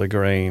some of the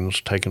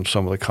greens, taking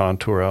some of the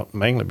contour out,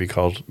 mainly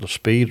because the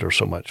speeds are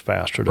so much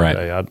faster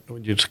today. Right.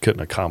 You just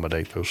couldn't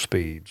accommodate those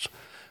speeds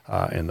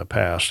in the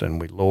past,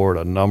 and we lowered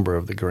a number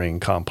of the green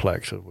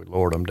complexes. We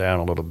lowered them down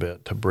a little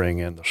bit to bring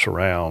in the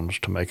surrounds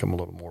to make them a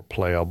little more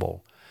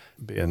playable.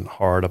 Being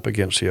hard up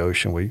against the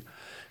ocean, we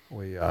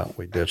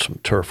did some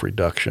turf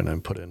reduction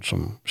and put in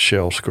some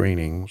shell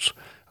screenings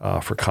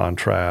for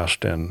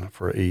contrast and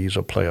for ease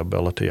of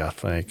playability, I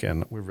think.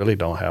 And we really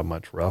don't have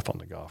much rough on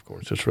the golf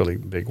course. It's really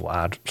big,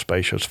 wide,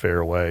 spacious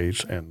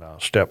fairways and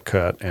step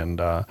cut. And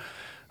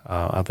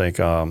I think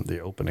the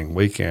opening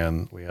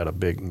weekend, we had a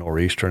big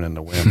nor'easter and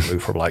the wind blew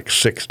for like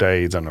 6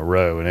 days in a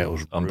row, and it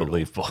was brutal.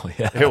 Unbelievable.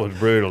 Yeah. It was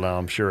brutal, and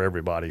I'm sure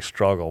everybody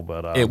struggled.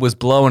 But it was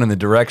blowing in the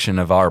direction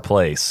of our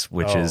place,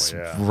 which is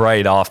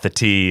right off the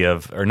tee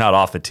or not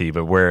off the tee,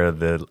 but where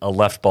a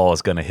left ball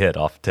is going to hit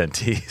off 10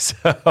 tees.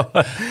 So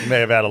you may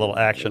have had a little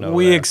action over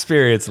we there.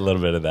 experienced a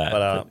little bit of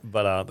that.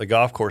 But the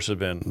golf course has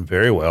been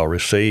very well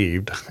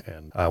received,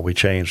 and we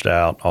changed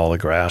out all the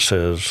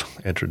grasses,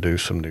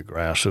 introduced some new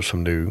grasses,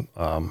 some new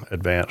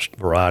advanced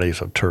varieties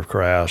of turf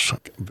grass,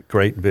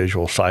 great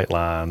visual sight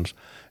lines.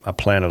 I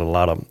planted a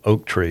lot of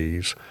oak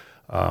trees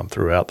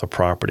throughout the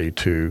property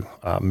to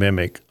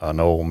mimic an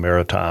old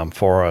maritime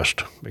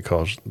forest,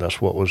 because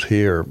that's what was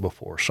here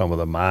before some of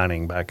the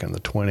mining back in the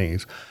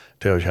 20s.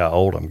 Tells you how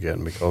old I'm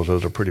getting, because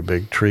those are pretty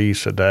big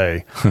trees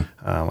today.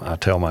 I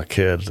tell my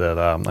kids that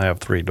I have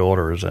 3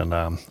 daughters, and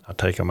I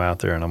take them out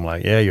there and I'm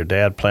like, yeah, your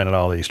dad planted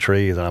all these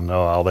trees. And I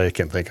know all they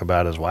can think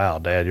about is, wow,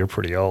 Dad, you're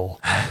pretty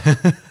old.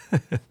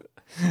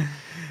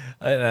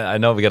 I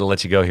know we got to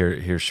let you go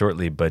here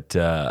shortly, but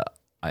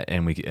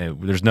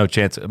there's no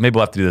chance. Maybe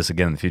we'll have to do this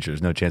again in the future.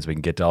 There's no chance we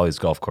can get to all these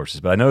golf courses.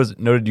 But I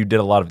noted you've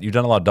done a lot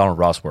of Donald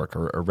Ross work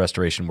or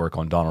restoration work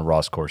on Donald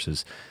Ross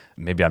courses.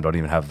 Maybe I don't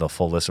even have the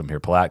full list of them here.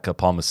 Palatka,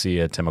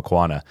 Palmacia,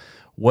 Timuquana.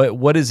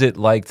 What is it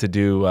like to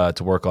do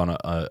to work on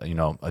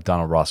a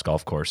Donald Ross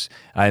golf course?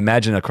 I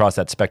imagine across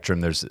that spectrum,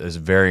 there's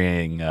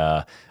varying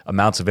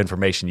amounts of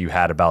information you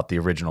had about the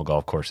original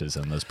golf courses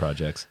and those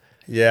projects.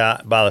 Yeah,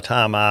 by the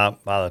time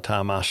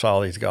I saw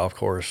these golf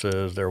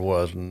courses, there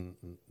was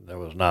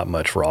not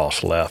much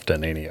Ross left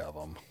in any of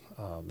them.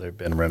 They've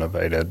been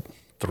renovated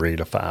 3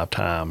 to 5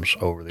 times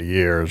over the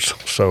years.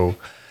 So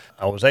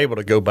I was able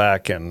to go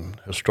back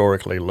and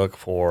historically look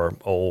for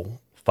old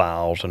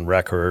files and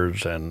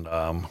records, and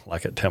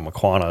like at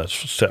Timuquana,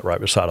 it's set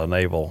right beside a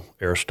naval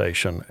air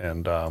station,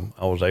 and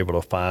I was able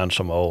to find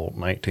some old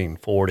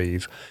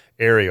 1940s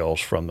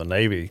aerials from the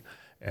Navy,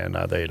 and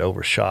they'd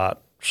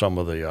overshot some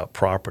of the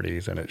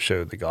properties, and it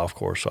showed the golf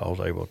course. So I was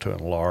able to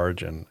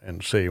enlarge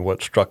and see.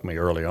 What struck me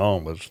early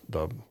on was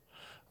the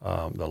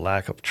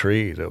lack of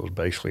trees. It was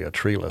basically a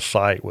treeless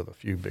site with a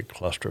few big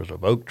clusters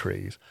of oak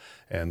trees.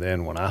 And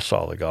then when I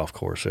saw the golf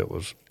course, it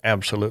was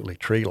absolutely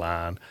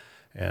tree-lined.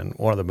 And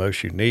one of the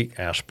most unique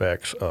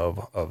aspects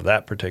of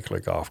that particular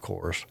golf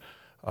course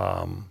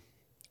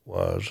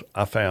was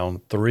I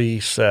found 3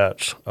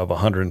 sets of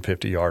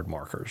 150-yard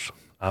markers.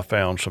 I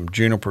found some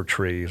juniper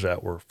trees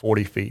that were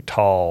 40 feet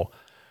tall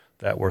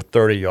that were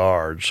 30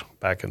 yards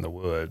back in the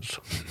woods.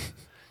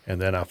 And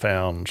then I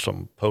found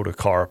some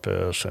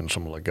podocarpus and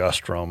some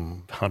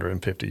ligustrum,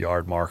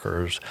 150-yard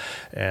markers.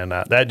 And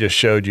that just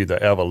showed you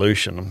the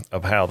evolution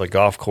of how the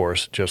golf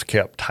course just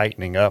kept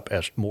tightening up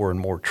as more and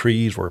more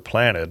trees were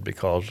planted,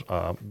 because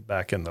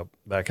back in the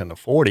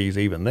 40s,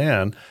 even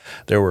then,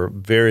 there were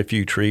very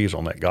few trees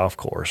on that golf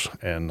course.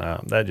 And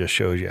that just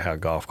shows you how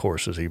golf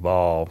courses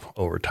evolve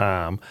over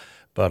time.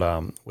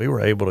 But we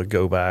were able to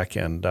go back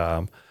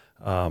and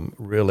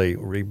really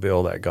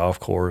rebuild that golf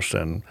course.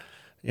 And,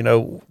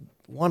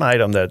 one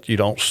item that you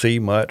don't see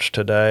much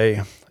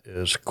today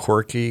is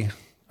quirky.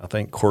 I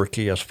think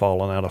quirky has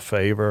fallen out of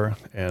favor,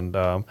 and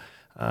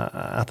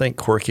I think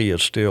quirky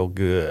is still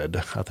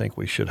good. I think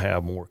we should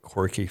have more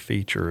quirky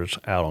features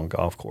out on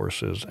golf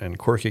courses, and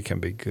quirky can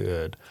be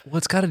good. Well,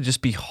 it's got to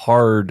just be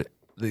hard.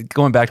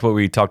 Going back to what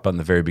we talked about in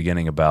the very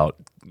beginning about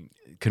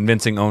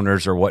convincing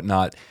owners or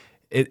whatnot,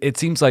 it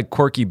seems like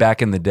quirky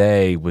back in the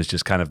day was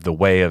just kind of the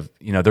way of,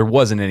 there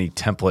wasn't any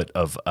template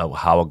of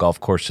how a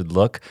golf course should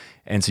look.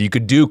 And so you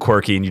could do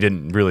quirky and you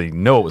didn't really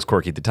know it was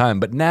quirky at the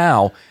time. But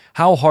now,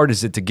 how hard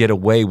is it to get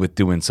away with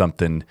doing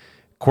something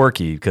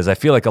quirky? Because I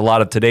feel like a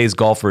lot of today's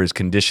golfer is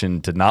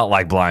conditioned to not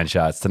like blind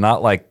shots, to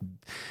not like,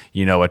 a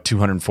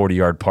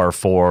 240-yard par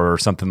 4 or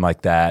something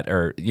like that.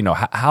 Or,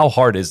 how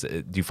hard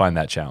do you find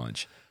that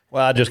challenge?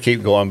 Well, I just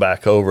keep going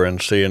back over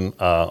and seeing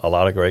a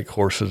lot of great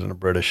courses in the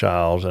British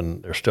Isles,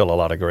 and there's still a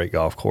lot of great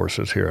golf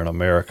courses here in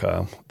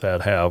America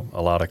that have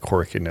a lot of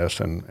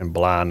quirkiness and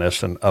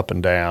blindness and up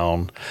and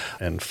down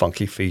and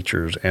funky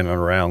features in and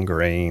around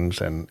greens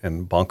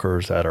and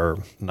bunkers that are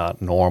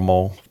not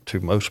normal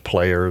to most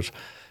players,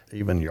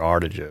 even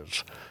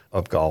yardages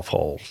of golf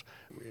holes.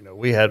 You know,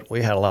 we had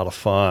a lot of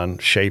fun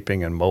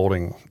shaping and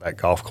molding that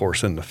golf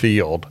course in the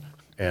field,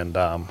 and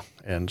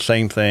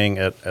same thing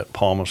at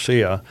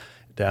Palmacia.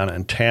 Down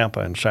in Tampa,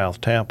 in South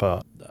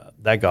Tampa,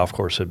 that golf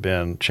course had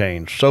been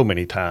changed so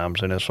many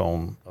times, and it's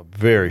on a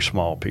very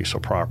small piece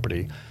of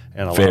property.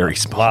 And a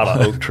lot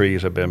of oak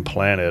trees have been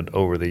planted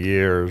over the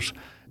years.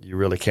 You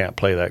really can't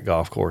play that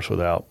golf course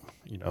without,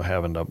 you know,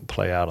 having to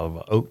play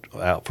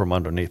out from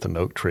underneath an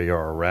oak tree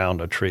or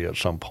around a tree at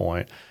some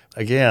point.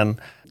 Again,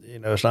 you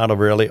know, it's not a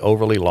really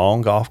overly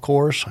long golf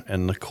course,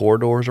 and the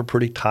corridors are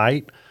pretty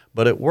tight.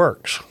 But it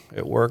works.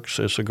 It works.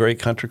 It's a great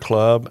country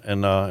club,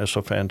 and it's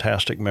a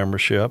fantastic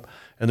membership.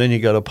 And then you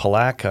go to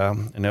Palatka,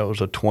 and it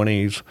was a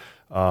 20s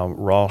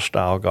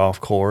raw-style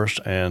golf course,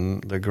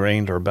 and the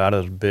greens are about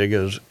as big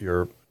as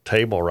your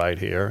table right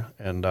here,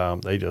 and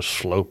they just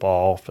slope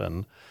off.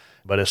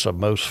 But it's the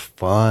most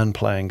fun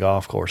playing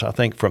golf course. I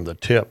think from the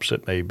tips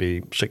it may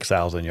be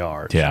 6,000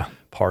 yards,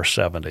 par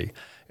 70.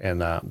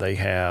 And they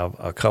have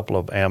a couple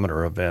of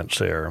amateur events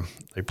there.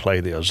 They play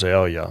the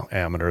Azalea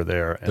Amateur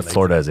there. And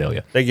Florida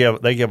Azalea. They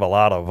give a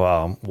lot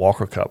of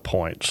Walker Cup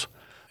points.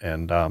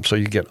 And so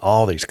you get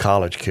all these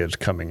college kids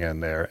coming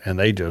in there, and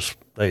they just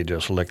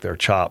lick their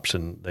chops,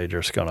 and they're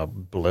just going to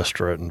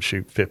blister it and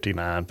shoot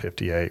 59,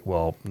 58.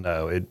 Well,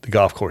 no, the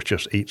golf course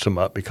just eats them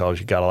up because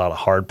you got a lot of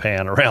hard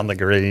pan around the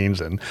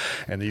greens, and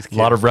these kids, a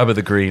lot of rub of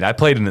the green. I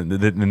played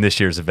in this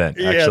year's event.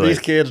 Yeah, actually. These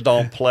kids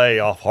don't play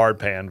off hard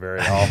pan very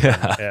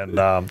often,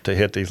 and to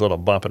hit these little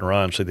bump and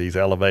runs to these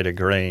elevated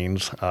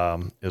greens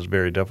is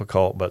very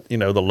difficult. But you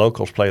know, the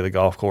locals play the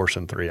golf course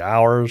in 3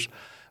 hours.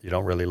 You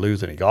don't really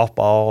lose any golf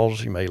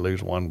balls. You may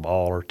lose one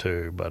ball or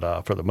two,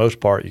 but for the most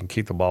part, you can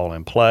keep the ball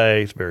in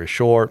play. It's very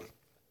short.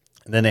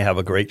 And then they have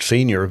a great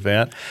senior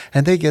event,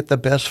 and they get the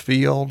best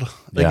field.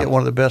 They get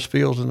one of the best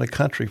fields in the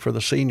country for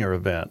the senior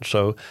event.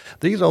 So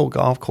these old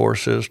golf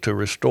courses, to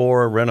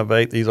restore,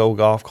 renovate these old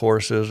golf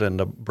courses and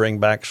to bring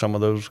back some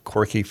of those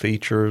quirky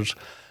features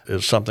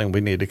is something we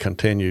need to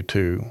continue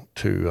to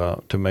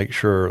make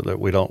sure that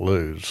we don't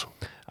lose.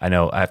 I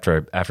know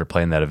after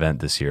playing that event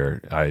this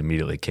year, I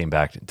immediately came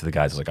back to the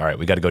guys. I was like, all right,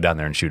 we got to go down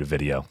there and shoot a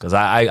video, because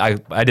I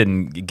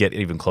didn't get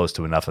even close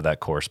to enough of that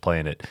course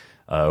playing it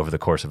over the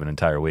course of an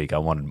entire week. I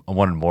wanted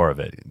more of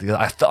it.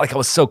 I felt like I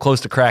was so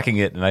close to cracking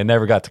it, and I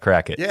never got to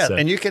crack it. Yeah, so.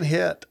 And you can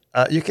hit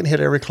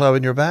every club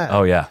in your bag.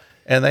 Oh, yeah.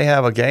 And they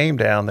have a game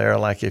down there,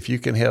 like if you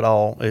can hit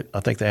I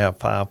think they have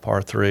 5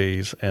 par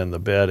 3s, and the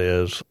bet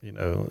is, you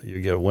know,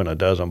 you get win a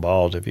dozen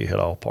balls if you hit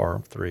all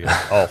par 3,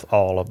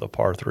 all of the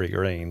par 3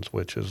 greens,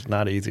 which is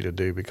not easy to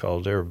do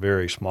because they're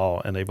very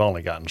small, and they've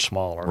only gotten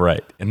smaller.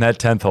 Right. And that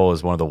 10th hole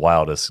is one of the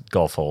wildest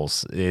golf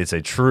holes. It's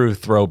a true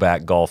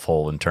throwback golf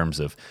hole in terms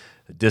of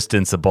the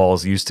distance the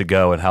balls used to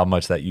go and how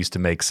much that used to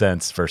make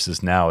sense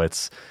versus now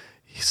it's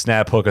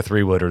snap, hook a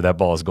 3-wooder, that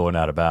ball is going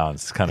out of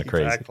bounds. It's kind of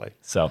crazy. Exactly.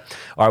 So, all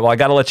right, well, I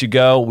got to let you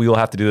go. We will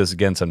have to do this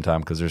again sometime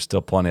because there's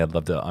still plenty I'd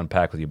love to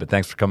unpack with you. But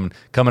thanks for coming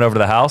over to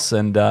the house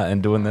and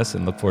doing this,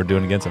 and look forward to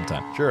doing it again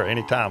sometime. Sure,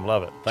 anytime.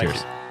 Love it. Thank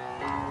Cheers.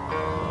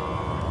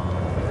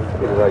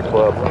 Be the right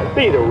club.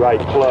 Be the right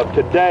club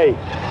today.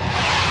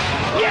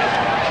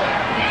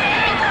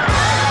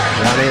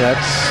 Johnny,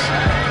 that's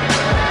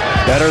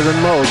better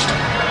than most.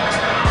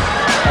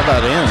 How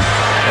about in?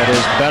 That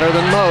is better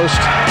than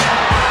most.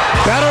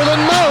 Better than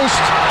most.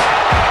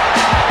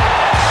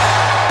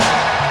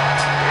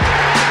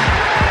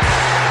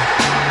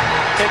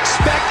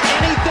 Expect